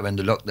in the latter end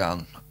of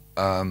lockdown.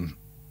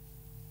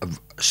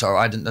 So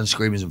I hadn't done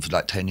Screamism for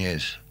like 10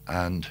 years,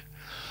 and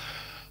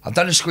I've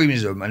done a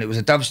Screamism, and it was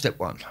a dubstep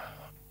one,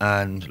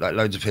 and like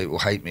loads of people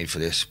hate me for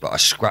this, but I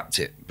scrapped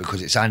it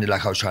because it sounded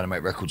like I was trying to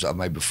make records that I've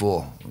made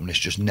before, and it's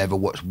just never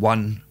what's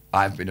one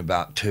I've been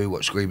about, two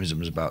what Screamism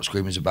was about.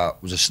 Screamism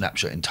about was a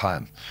snapshot in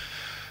time.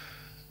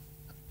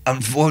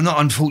 Well,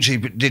 not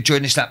unfortunately, but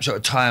during this snapshot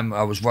of time,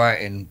 I was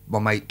writing, my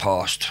mate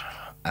passed,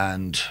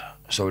 and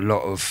so a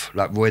lot of,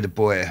 like Roy the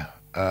Boy,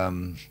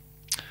 I'm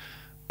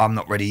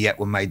Not Ready Yet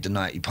were made the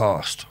night he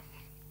passed,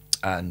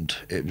 and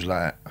it was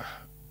like,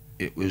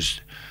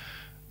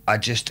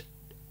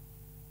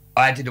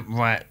 I didn't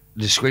write,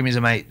 the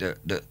Screamism 8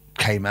 that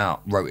came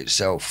out, wrote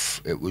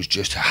itself, it was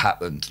just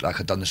happened,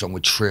 like I'd done the song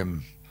with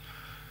Trim,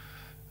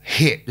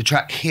 the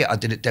track Hit, I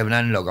did at Devon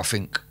Analog, I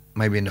think,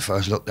 maybe in the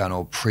first lockdown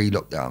or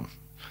pre-lockdown.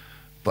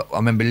 But I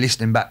remember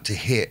listening back to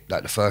Hit,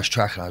 like the first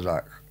track, and I was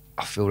like,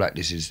 I feel like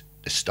this is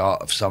the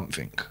start of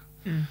something.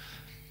 And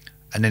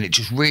then it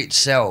just writ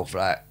itself,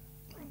 like,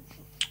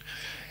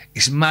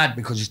 it's mad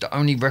because it's the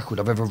only record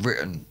I've ever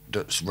written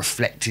that's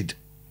reflected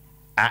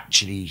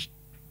actually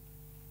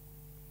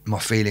my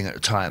feeling at the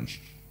time.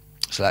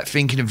 So like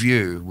Thinking of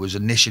You was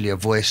initially a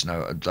voice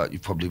note, like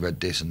you've probably read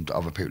this and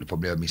other people have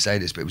probably heard me say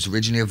this, but it was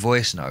originally a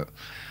voice note.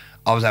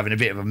 I was having a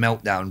bit of a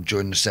meltdown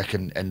during the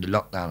second end of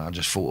lockdown.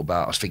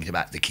 I was thinking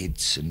about the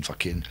kids and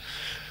fucking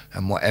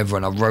and whatever,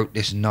 and I wrote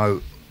this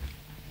note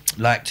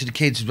like to the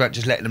kids, like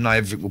just letting them know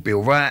everything will be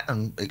all right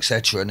and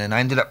etc. And then I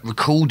ended up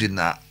recording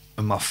that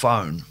on my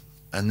phone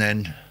and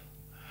then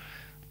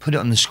put it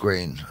on the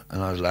screen,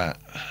 and I was like,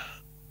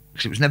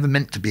 because it was never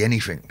meant to be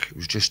anything. It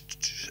was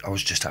just, I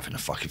was just having a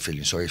fucking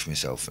feeling sorry for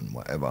myself and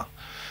whatever.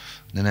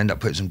 And then I ended up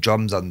putting some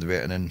drums under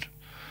it, and then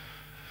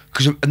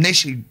because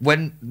initially,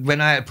 when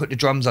I had put the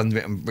drums under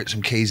it and written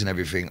some keys and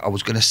everything, I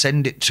was going to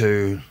send it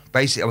to,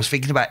 basically, I was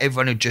thinking about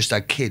everyone who just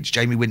had kids.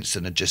 Jamie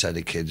Winston had just had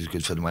a kid, who's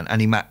good for the man.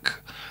 Annie Mac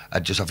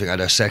had just, I think,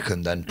 had her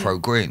second, and Pro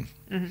Green.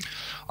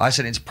 I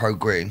sent it to Pro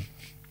Green,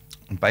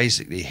 and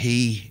basically,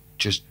 he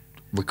just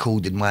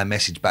recorded my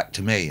message back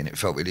to me, and it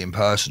felt really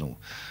impersonal.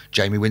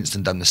 Jamie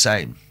Winston done the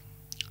same.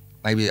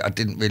 Maybe I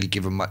didn't really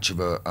give him much of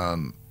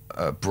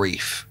a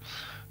brief,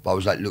 but I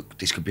was like, look,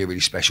 this could be a really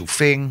special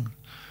thing.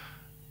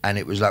 And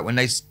it was like, when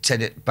they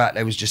said it back,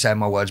 they was just saying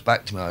my words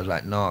back to me. I was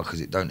like, no, because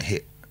it don't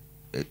hit.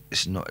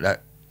 It's not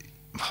that.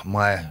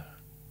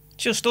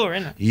 It's your story,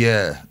 isn't it?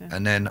 Yeah.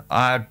 And then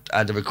I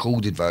had a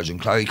recorded version.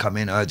 Chloe come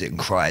in, heard it and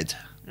cried.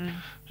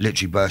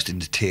 Literally burst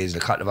into tears.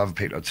 A couple of other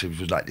people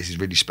was like, this is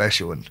really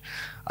special. And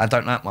I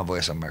don't like my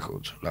voice on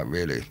records, like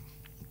really.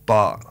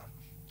 But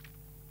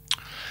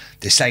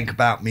there's something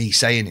about me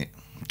saying it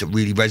that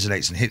really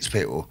resonates and hits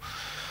people.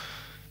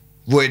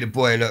 Roy the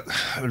Boy, look,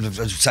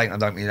 something I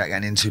don't really like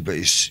getting into, but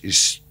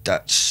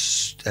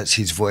that's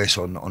his voice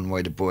on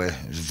Roy the Boy.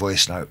 It was a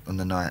voice note on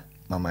the night.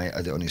 My mate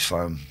had it on his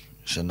phone,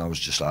 so I was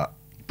just like,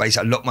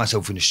 basically I locked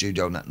myself in the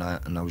studio on that night,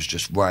 and I was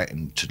just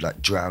writing to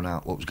like drown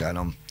out what was going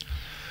on.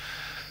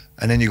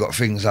 And then you got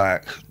things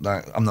like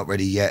I'm Not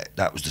Ready Yet.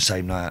 That was the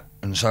same night,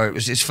 and so it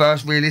was his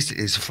first realistic.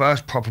 It's the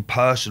first proper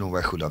personal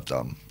record I've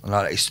done, and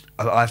I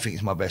think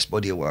it's my best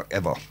body of work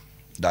ever.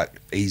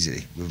 Like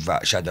easily,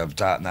 without a shadow of a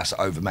doubt, and that's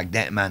over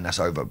Magnetic Man, that's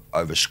over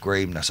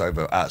Scream, that's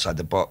over Outside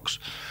the Box.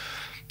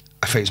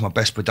 I think it's my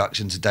best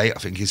production to date. I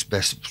think it's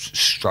best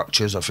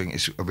structures. I think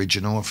it's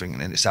original. I think,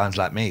 and it sounds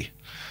like me,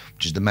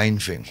 which is the main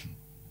thing.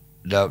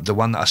 The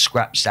one that I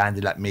scrapped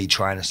sounded like me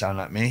trying to sound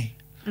like me,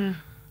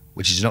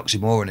 which is an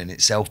oxymoron in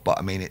itself. But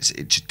I mean, it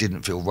just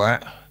didn't feel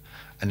right.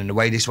 And then the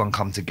way this one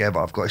come together,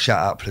 I've got to shout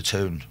out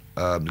Platoon,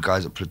 the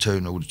guys at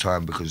Platoon all the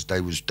time, because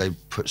they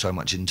put so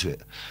much into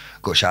it.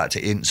 Got a shout out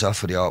to Insa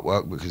for the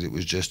artwork, because it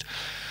was just,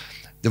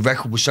 the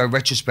record was so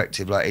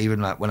retrospective. Like even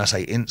like when I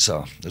say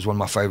Insa, there's one of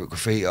my favourite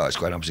graffiti artists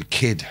growing up as a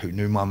kid who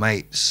knew my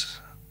mates,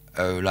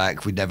 who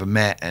like we'd never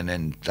met, and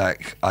then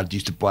like I'd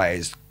used to buy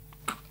his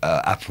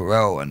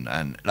apparel, and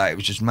like it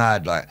was just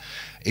mad. Like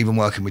even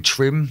working with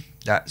Trim,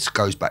 that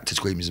goes back to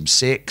Screamism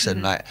 6,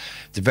 and like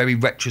the very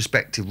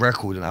retrospective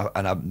record,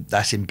 and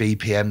that's in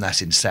BPM,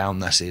 that's in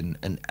sound, that's in,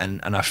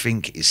 and I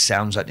think it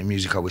sounds like the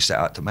music I was set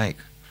out to make.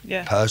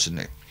 Yeah.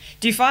 Personally.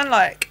 Do you find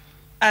like,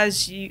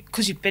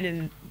 because you've been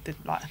in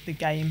the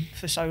game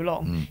for so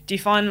long, do you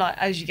find like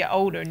as you get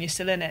older and you're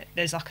still in it,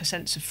 there's like a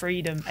sense of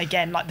freedom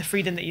again, like the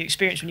freedom that you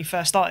experienced when you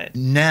first started?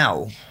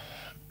 Now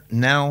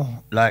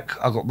now, like,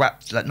 I got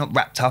not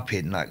wrapped up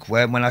in, like,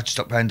 when I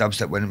stopped playing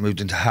dubstep, when it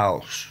moved into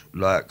house,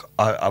 like,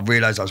 I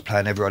realised I was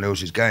playing everyone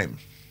else's game.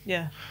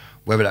 Yeah.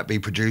 Whether that be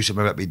producing,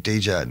 whether that be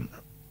DJing,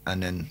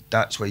 and then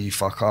that's where you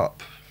fuck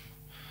up.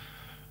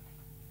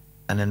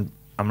 And then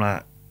I'm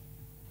like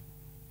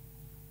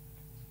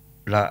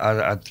I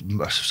had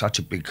such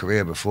a big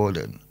career before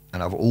then,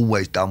 and I've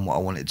always done what I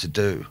wanted to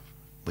do,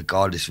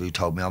 regardless of who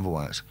told me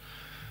otherwise.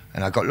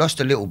 And I got lost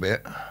a little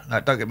bit.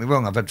 Like, don't get me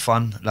wrong, I've had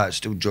fun. Like,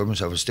 still enjoy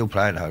myself. I'm still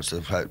playing how I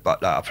still play it,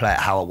 but like, I play it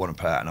how I want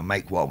to play it, and I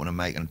make what I want to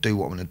make, and do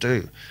what I want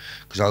to do,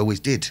 because I always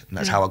did, and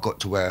that's how I got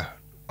to where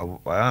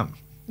I am.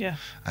 Yeah.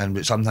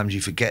 And sometimes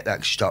you forget that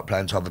because you start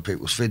playing to other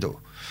people's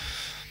fiddle.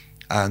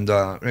 And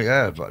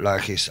yeah, but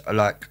like, it's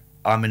like,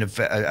 I'm in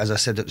as I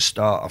said at the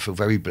start, I feel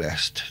very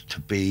blessed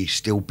to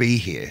still be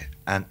here,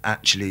 and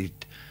actually,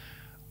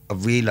 I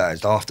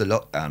realised after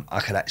lockdown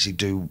I could actually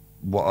do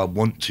what I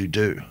want to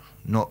do,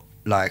 not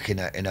like in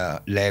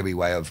a Larry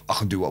way of I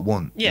can do what I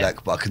want,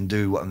 like, but I can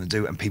do what I'm gonna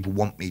do, and people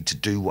want me to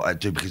do what I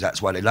do because that's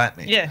why they like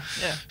me. Yeah.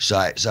 So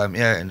it's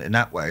yeah, in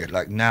that way,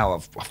 like, now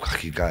I've got to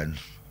keep going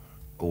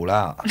all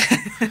out.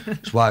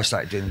 That's why I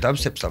started doing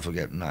dubstep stuff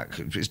again. Like,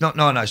 it's not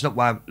it's not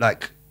why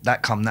like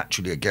that come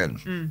naturally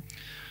again.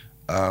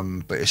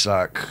 But it's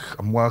like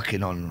I'm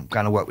going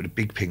to work with a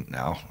Big Pink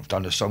now. I've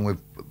done a song with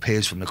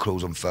Piers from The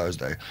Claws on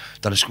Thursday.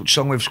 Done a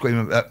song with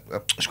Screaming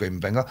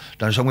Benga.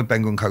 Done a song with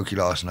Benga and Koki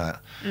last night.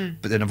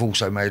 But then I've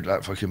also made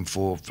like fucking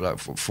four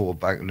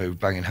new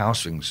banging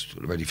house things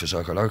ready for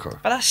Circo Loco.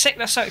 But that's sick.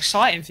 That's so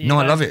exciting for you. No,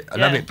 I love it. I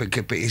love it. But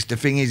the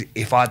thing is,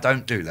 if I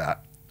don't do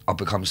that, I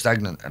become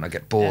stagnant and I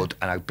get bored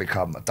and I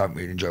don't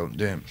really enjoy what I'm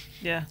doing.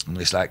 Yeah. And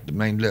it's like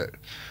look.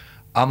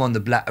 I'm on the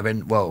latter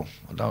end. Well,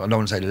 I don't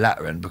want to say the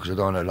latter end because I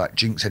don't want to like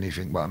jinx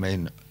anything. But I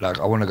mean, like,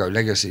 I want to go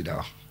legacy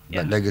now,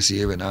 like legacy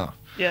era now.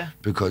 Yeah.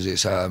 Because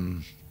it's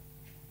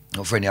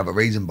not for any other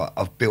reason, but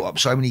I've built up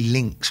so many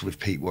links with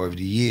people over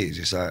the years.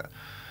 It's like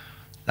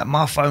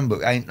my phone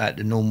book ain't like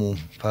the normal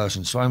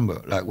person's phone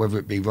book. Like, whether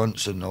it be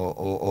Ronson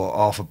or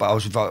Arthur.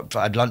 But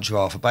I had lunch with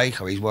Arthur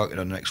Baker. He's working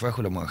on the next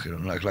record I'm working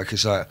on. Like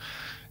it's like.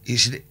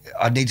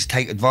 I need to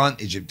take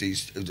advantage of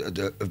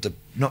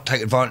not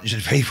take advantage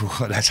of the people.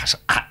 That's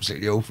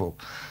absolutely awful.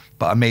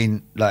 But I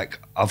mean, like,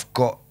 I've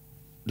got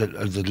the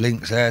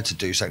links there to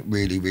do something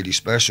really, really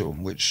special,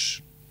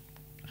 which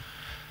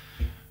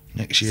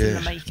next year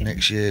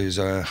is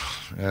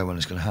when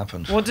it's going to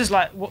happen. What does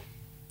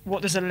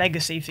a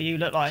legacy for you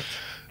look like?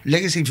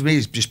 Legacy for me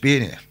is just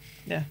being here.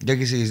 Yeah.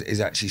 Legacy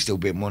is actually still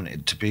being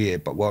wanted to be here.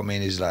 But what I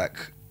mean is,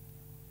 like,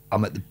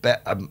 I'm at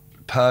the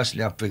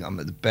personally, I think I'm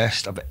at the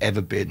best I've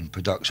ever been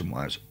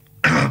production-wise,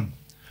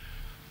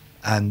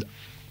 and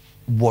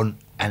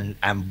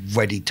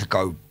ready to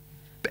go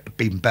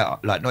being better.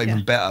 Like, not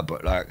even better,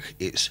 but like,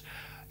 it's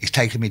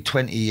taken me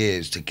 20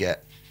 years to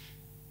get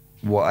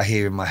what I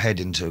hear in my head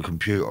into a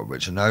computer,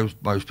 which I know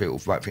most people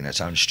might think that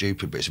sounds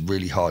stupid, but it's a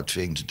really hard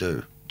thing to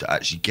do, to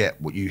actually get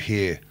what you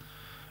hear,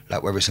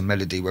 like, whether it's a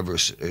melody, whether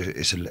it's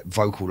a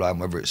vocal line,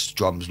 whether it's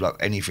drums, like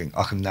anything.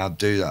 I can now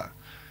do that.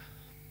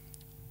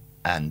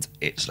 And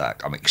it's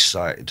like, I'm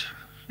excited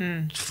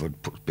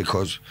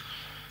because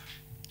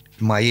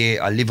my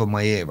ear, I live on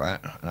my ear, right?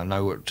 And I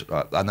know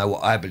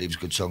what I believe is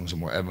good songs and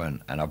whatever,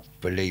 and I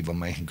believe I'm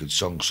making good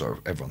songs, so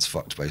everyone's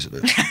fucked basically.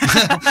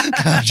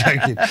 I'm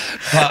joking,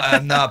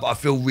 but I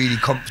feel really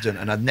confident,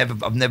 and I've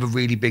never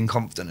really been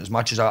confident as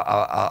much as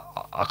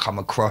I come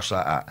across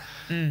like that.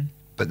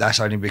 But that's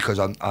only because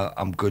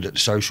I'm good at the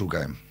social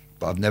game.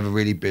 But I've never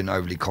really been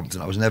overly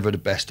confident. I was never the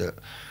best at.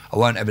 I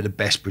weren't ever the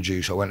best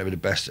producer. I weren't ever the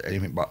best at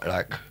anything. But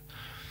like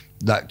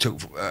took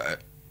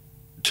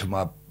to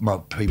my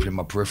people in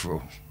my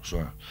peripheral.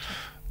 So,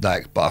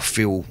 like, but I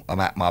feel I'm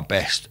at my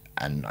best,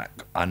 and like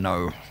I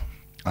know.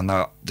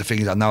 The thing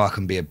is, I know I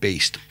can be a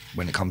beast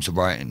when it comes to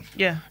writing.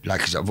 Yeah.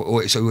 Like, cause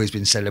it's always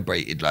been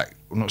celebrated. Like,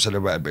 well, not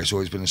celebrated, but it's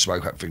always been a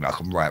smoke rap thing. Like, I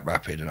can write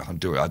rapid and I can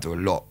do it. I do a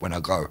lot when I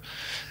go,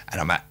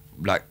 and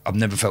I've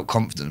never felt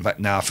confident. In fact,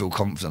 now I feel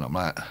confident.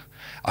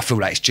 I feel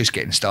like it's just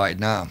getting started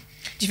now.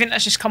 Do you think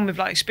that's just come with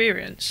like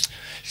experience?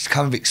 It's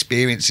come with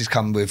experience. It's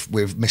come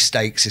with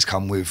mistakes. It's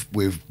come with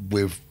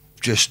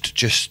just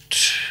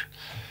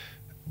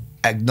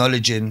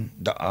acknowledging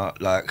that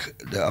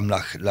I'm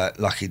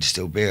lucky to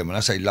still be here. When I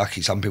say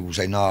lucky, some people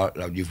say no,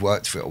 like, you've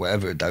worked for it or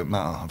whatever. It don't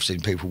matter. I've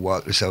seen people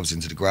work themselves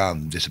into the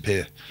ground and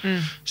disappear.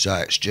 So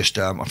it's just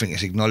I think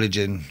it's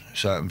acknowledging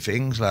certain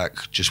things,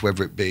 like just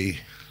whether it be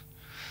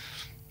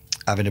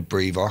having a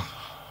breather,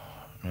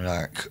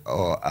 like,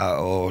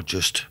 or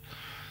just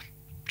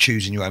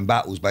choosing your own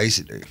battles,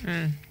 basically.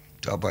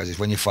 Otherwise, it's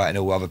when you're fighting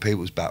all other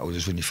people's battles,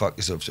 it's when you fuck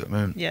yourself. So,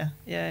 yeah.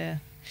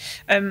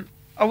 I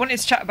wanted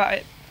to chat about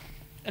it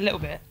a little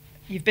bit.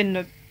 You've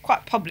been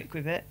quite public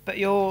with it, but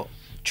your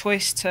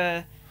choice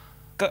to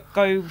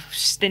go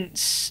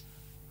stints,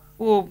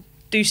 or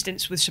do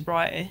stints with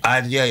sobriety. I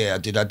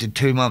did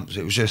 2 months.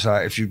 It was just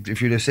like, if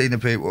you'd have seen the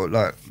people,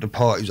 like the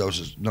parties I was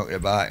just not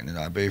inviting and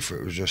I'd be for,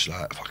 it was just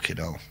like, fucking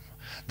hell.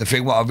 The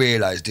thing, what I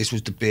realised, this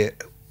was the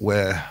bit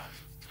where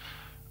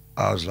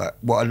I was like,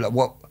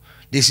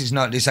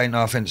 this ain't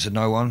no offence to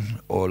no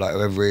one or like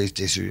whoever it is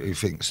this who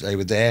thinks they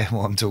were there.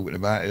 What I'm talking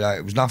about, like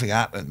it was nothing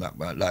happened.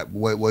 Like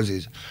what it was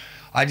is,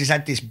 I just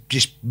had this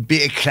just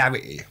bit of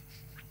clarity.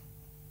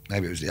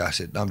 Maybe it was the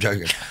acid. No, I'm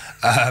joking.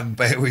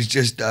 But it was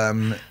just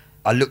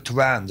I looked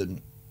around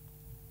and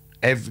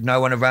no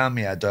one around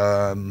me had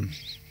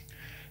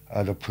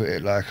how to put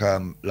it, like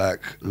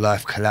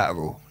life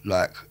collateral,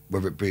 like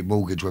whether it be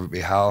mortgage, whether it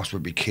be house,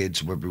 whether it be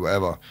kids, whether it be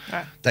whatever.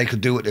 Right. They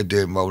could do what they're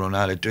doing, roll on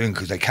how they're doing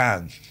because they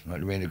can.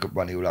 Like, I mean, they've got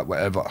money or like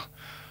whatever.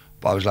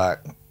 But I was like,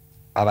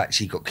 I've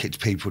actually got kids,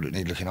 people that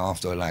need looking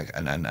after, like,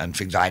 and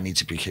things I need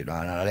to be keeping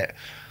an eye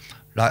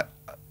on.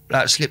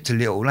 Like slipped a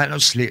little, like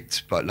not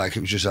slipped, but like it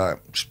was just like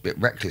just a bit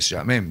reckless, you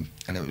know what I mean?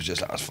 And it was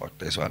just like, oh, fuck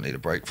this, I need a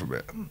break from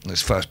it. And this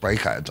first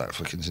break I had like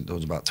fucking since I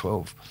was about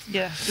 12.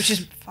 Yeah, which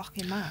is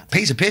fucking mad.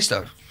 Piece of piss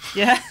though.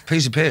 Yeah.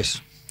 Piece of piss.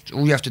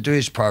 All you have to do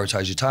is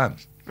prioritise your time.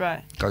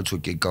 Right. Go to a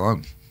gig, go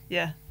home.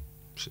 Yeah.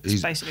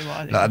 That's basically what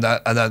I do.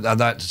 Like,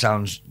 that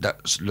sounds,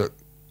 look,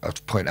 I have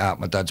to point out,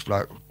 my dad's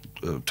like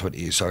 20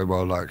 years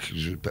sober, like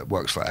he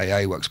works for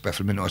AA, works at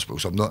Bethlehem Hospital,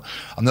 so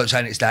I'm not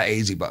saying it's that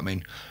easy, but I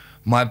mean,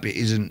 my bit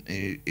isn't,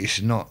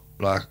 it's not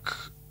like,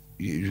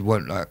 you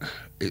won't like,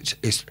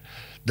 it's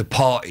the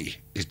party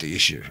is the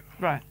issue.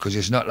 Right. Because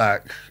it's not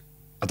like,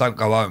 I don't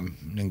go home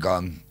and then go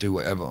and do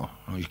whatever.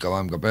 I just go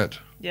home, go to bed.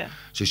 Yeah.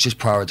 So it's just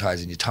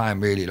prioritising your time,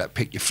 really. Like,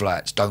 pick your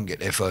flights. Don't get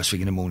there first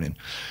thing in the morning.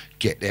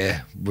 Get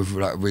there with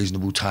like a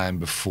reasonable time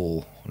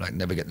before. Like,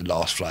 never get the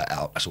last flight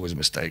out. That's always a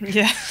mistake.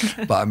 Yeah.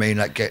 But I mean,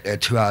 like, get there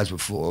 2 hours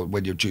before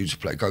when you're due to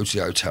play. Go to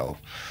the hotel,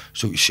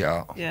 sort your shit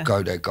out. Yeah.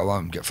 Go there, go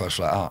home, get first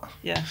flight out.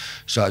 Yeah.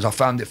 So I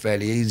found it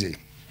fairly easy.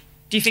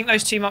 Do you think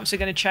those 2 months are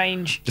going to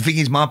change? The thing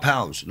is, my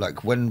pals,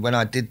 like when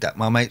I did that,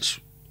 my mates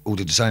all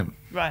did the same.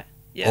 Right.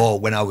 Yeah. Or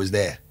when I was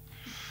there.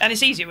 And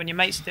it's easier when your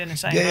mates are doing the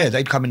same. Yeah, right? yeah,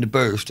 they'd come in the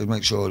booth to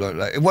make sure that,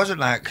 like, it wasn't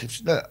like,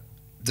 look,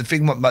 the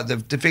thing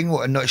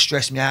what not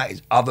stressed me out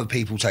is other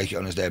people take it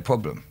on as their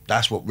problem.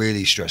 That's what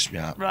really stressed me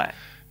out. Right.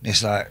 And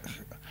it's like,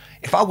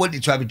 if I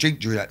wanted to have a drink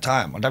during that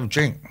time, I'd have a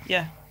drink.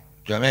 Yeah.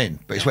 Do you know what I mean?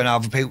 But it's when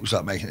other people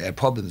start making it their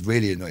problems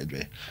really annoyed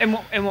me. In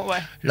what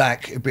way?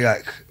 Like, it'd be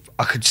like,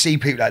 I could see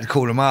people like to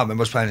call them up. I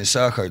was playing in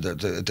Circo,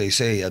 the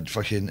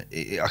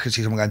DC, I could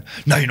see someone going,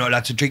 no, you're not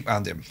allowed to drink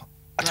around him.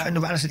 I turned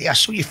around and said, yeah, I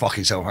saw you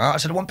fucking self. I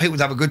said, I want people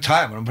to have a good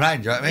time when I'm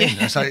playing, do you know what I mean?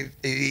 Yeah. It's like,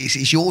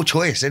 it's your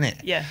choice, isn't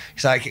it? Yeah.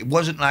 It's like, it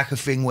wasn't like a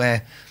thing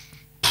where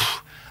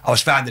I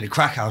was found in a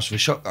crack house with a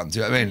shotgun, do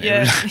you know what I mean?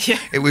 Yeah.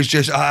 It was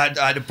just, I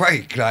had a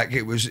break. Like,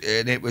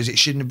 it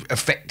shouldn't have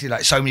affected,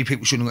 like, so many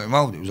people shouldn't have got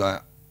involved. It was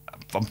like,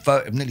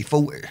 I'm nearly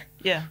 40.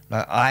 Yeah.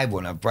 Like, I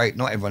want a break.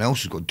 Not everyone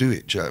else has got to do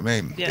it, do you know what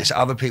I mean? Yeah. It's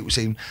other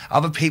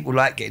people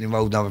like getting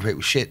involved in other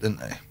people's shit, don't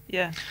they?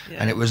 Yeah. Yeah.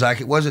 And it was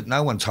like, it wasn't,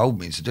 no one told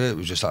me to do it. It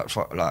was just like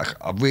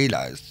I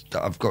realised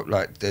that I've got,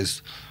 like,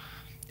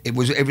 it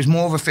was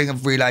more of a thing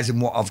of realising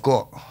what I've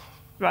got.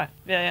 Right,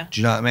 yeah. Do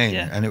you know what I mean?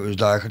 Yeah. And it was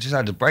like, I just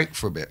had a break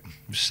for a bit.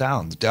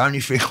 Sound. The only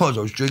thing was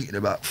I was drinking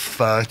about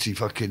 30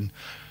 fucking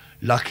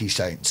Lucky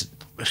Saints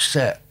a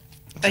set.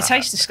 They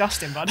taste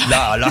disgusting, bud.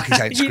 No, Lucky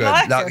Saints are You good.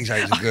 like Lucky them?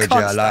 Saints are good, I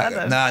yeah, I can't like stand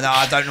them. them. No,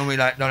 I don't normally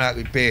like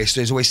with beer, so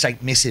there's always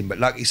Saint missing, but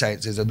Lucky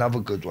Saints is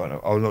another good one.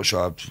 I'm not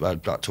sure I'd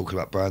like talking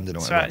about branding or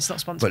It's whatever. right, it's not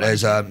sponsored. But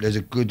there's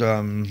a good,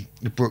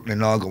 the Brooklyn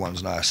Lager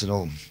one's nice and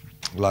all.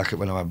 I like it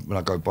when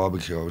I go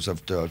barbecue, I always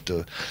have to,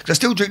 cause I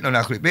still drink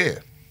non-alcoholic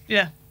beer.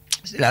 Yeah.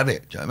 I still have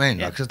it, do you know what I mean?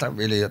 Yeah. Like, 'cause I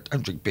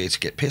don't drink beer to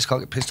get pissed,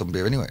 can't get pissed on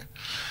beer anyway.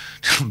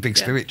 I'm a big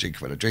spirit drinker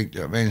when I drink, do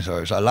you know what I mean?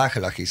 So I like a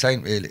Lucky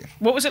Saint, really.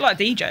 What was it like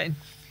DJing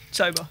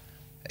sober?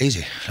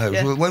 Easy. Like,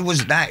 Yeah. when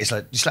was that? It's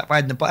like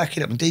riding the bike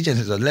up and DJing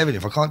since I was 11.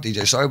 If I can't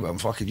DJ sober, I'm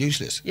fucking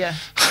useless. Yeah.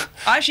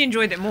 I actually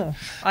enjoyed it more.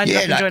 I ended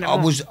up enjoying it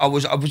more. I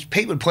was.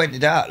 People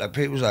pointed out, like,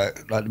 people was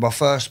like my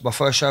first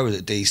show was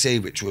at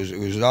DC, which was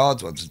a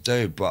hard one to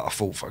do. But I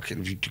thought, fucking,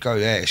 if you go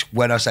there,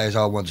 when I say it's a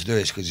hard one to do,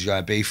 it's because it's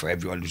going to be for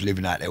everyone who's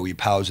living out there, all your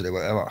pals or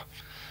whatever.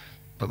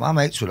 But my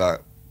mates were like,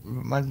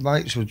 when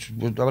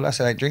I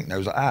said I ain't drinking, they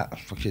was like,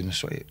 fucking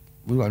sweet.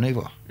 We won't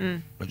either. Do you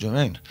know what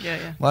I mean? Yeah,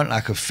 yeah. Weren't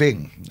like a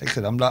thing.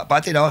 I'm like, but I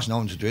didn't ask no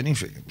one to do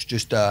anything. It was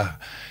just, it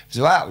was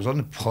alright. I was on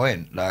the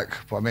point. Like,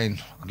 but I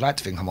mean, I'd like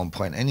to think I'm on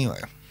point anyway.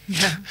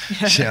 Yeah.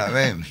 Do you know what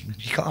I mean?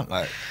 You can't,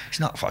 like, it's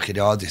not fucking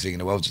the hardest thing in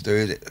the world to do,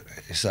 is it?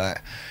 It's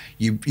like,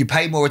 you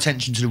pay more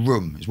attention to the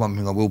room, is one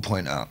thing I will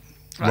point out,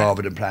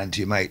 rather than playing to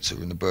your mates who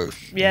are in the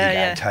booth. Yeah,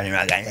 yeah. Turning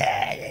around going,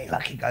 yeah,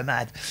 lucky, go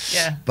mad.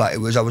 Yeah. But I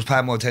was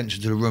paying more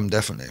attention to the room,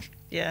 definitely.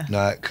 Yeah.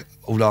 Like,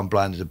 although I'm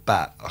blind as a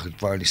bat, I could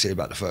only see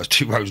about the first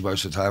 2 rows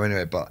most of the time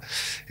anyway, but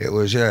it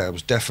was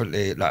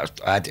definitely, like,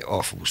 I had it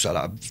off also,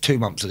 like, 2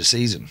 months of the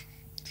season.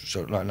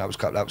 So, like, that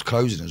was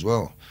closing as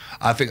well.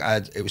 I think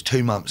it was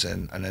 2 months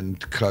in, and then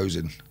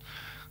closing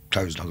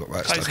I got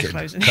right stuck in.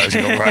 Closing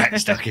got right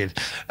stuck in.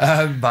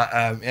 Yeah. But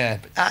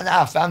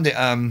I found it,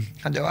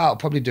 I'll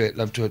probably do it,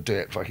 love to do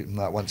it fucking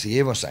like once a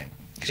year or so.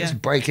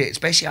 Just break it,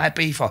 especially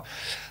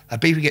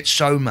Ibiza gets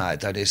so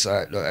mad that it's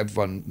like, look,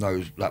 everyone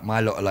knows, like,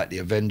 my lot are like the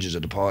Avengers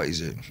of the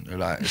parties.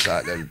 Like, it's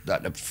like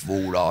the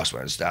full last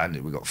man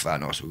standing. We got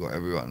Thanos, we got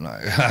everyone.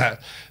 Like,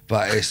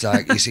 but it's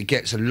like it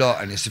gets a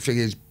lot, and it's the thing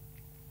is,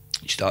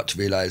 you start to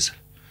realise,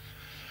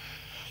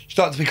 you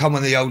start to become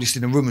one of the oldest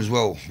in the room as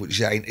well,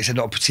 which ain't, it's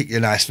not a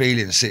particularly nice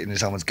feeling sitting in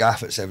someone's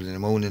gaff at 7 in the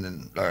morning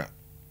and like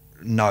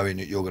knowing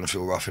that you're going to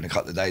feel rough in a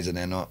couple of days and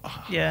they're not.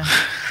 Yeah.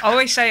 I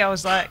always say, I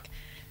was like,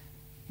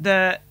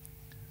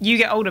 you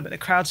get older but the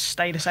crowds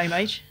stay the same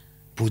age.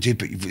 Well, dude,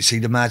 but see,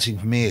 the mad thing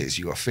for me is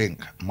you got to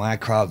think, my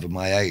crowd were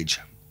my age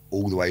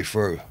all the way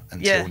through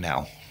until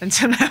now.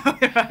 Until now,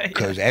 right.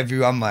 Because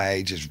everyone my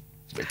age is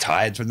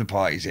retired from the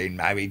party scene,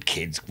 married,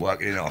 kids,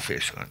 working in an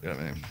office. You know what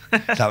I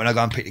mean? So when I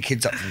go and pick the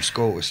kids up from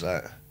school, it's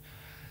like,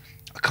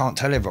 I can't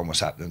tell everyone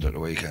what's happening at the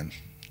weekend.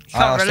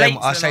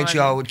 I say to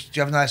you, oh, do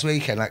you have a nice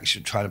weekend? Like,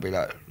 you're trying to be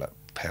like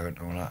parent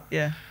and all that.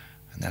 Yeah.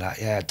 And they're like,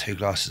 yeah, I had 2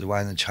 glasses of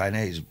wine and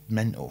Chinese.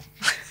 Mental.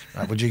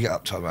 Like, what'd you get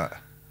up to? I'm like,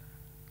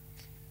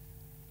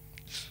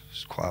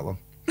 it's a quiet one.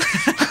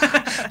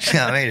 You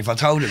know what I mean? If I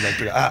told them, they'd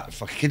be like,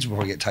 fucking kids would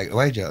probably get taken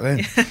away, do you know what I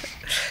mean?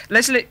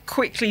 Let's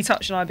quickly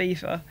touch on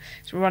Ibiza.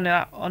 So we're running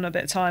out on a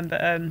bit of time,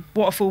 but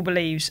What a Fool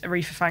Believes,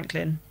 Aretha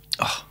Franklin.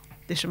 Oh.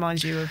 This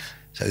reminds you of...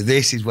 So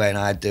this is when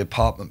I had the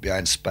apartment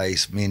behind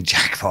Space. Me and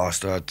Jack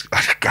Foster had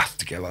a gaff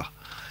together,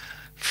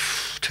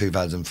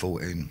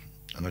 2014,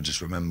 and I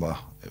just remember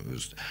it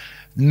was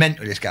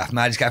mental. This gaff,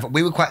 maddest gaff.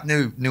 We were quite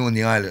new on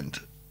the island,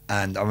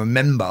 and I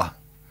remember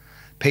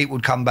people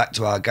would come back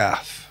to our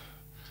gaff,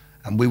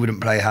 and we wouldn't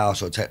play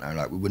house or techno.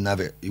 Like, we wouldn't have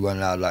it. You weren't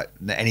allowed, like,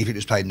 anything that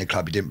was played in the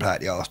club, you didn't play at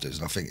the afters.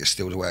 And I think it's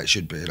still the way it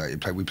should be.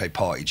 Like, we play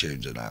party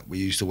tunes and that. We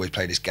used to always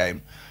play this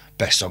game.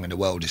 Best song in the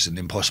world. It's an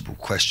impossible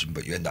question,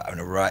 but you end up having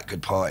a right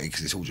good party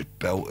because it's all just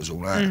belters all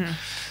night. Mm-hmm.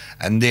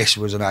 And this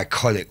was an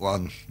iconic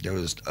one. There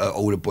was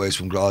all the boys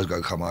from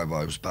Glasgow come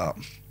over. It was about,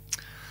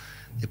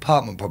 the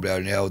apartment probably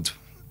only held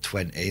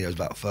 20. There was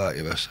about 30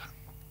 of us.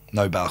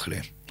 No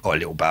balcony, or a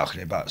little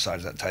balcony about the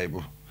size of that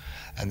table.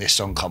 And this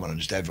song coming on,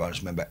 just everyone,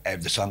 just remember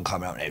the song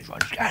coming out and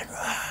everyone's going,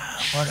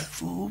 what a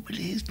fool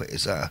believes. But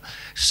it's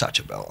such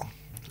a belter.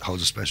 It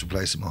holds a special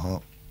place in my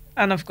heart.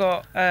 And I've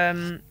got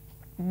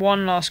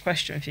one last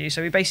question for you.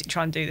 So we basically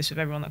try and do this with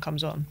everyone that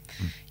comes on.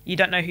 You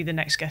don't know who the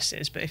next guest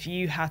is, but if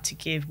you had to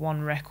give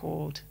one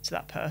record to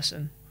that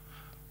person,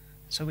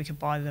 so we could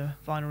buy the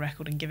vinyl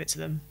record and give it to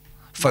them,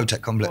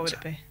 Photech Complex. what would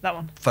it be? That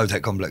one?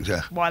 Photech Complex,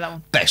 yeah. Why that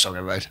one? Best song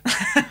ever made.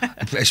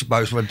 Best,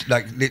 most,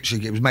 like,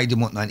 literally, it was made in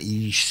what,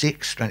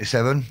 96,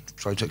 97?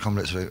 Photech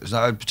Complex. It was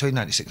between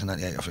 96 and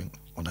 98, I think,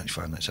 or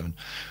 95, 97.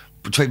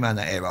 Between around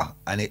that era,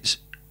 and it's,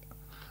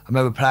 I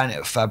remember playing it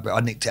at Fabric.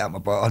 I nicked it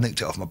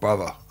off my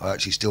brother. I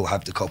actually still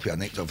have the copy I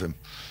nicked off him,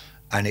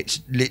 and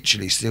it's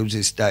literally still to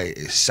this day.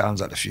 It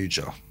sounds like the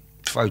future.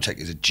 Photech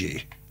is a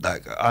G,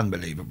 like,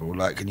 unbelievable.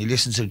 Like, and you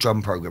listen to the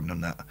drum program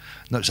on that.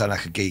 Not sound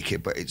like a geek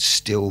it, but it's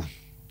still,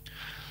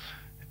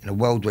 in a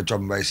world where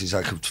drum and bass is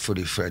like a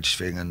fully fledged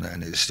thing, and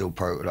it's still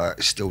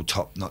it's still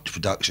top notch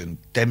production.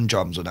 Them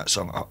drums on that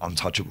song are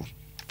untouchable.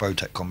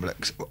 Photech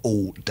Complex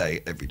all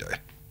day, every day.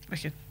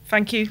 Wicked.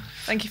 Thank you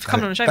for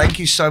coming on the show. Thank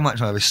you so much,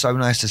 man. It's so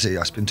nice to see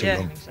you. It's been too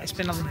long. It's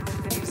been lovely.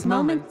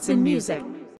 Moments in Music.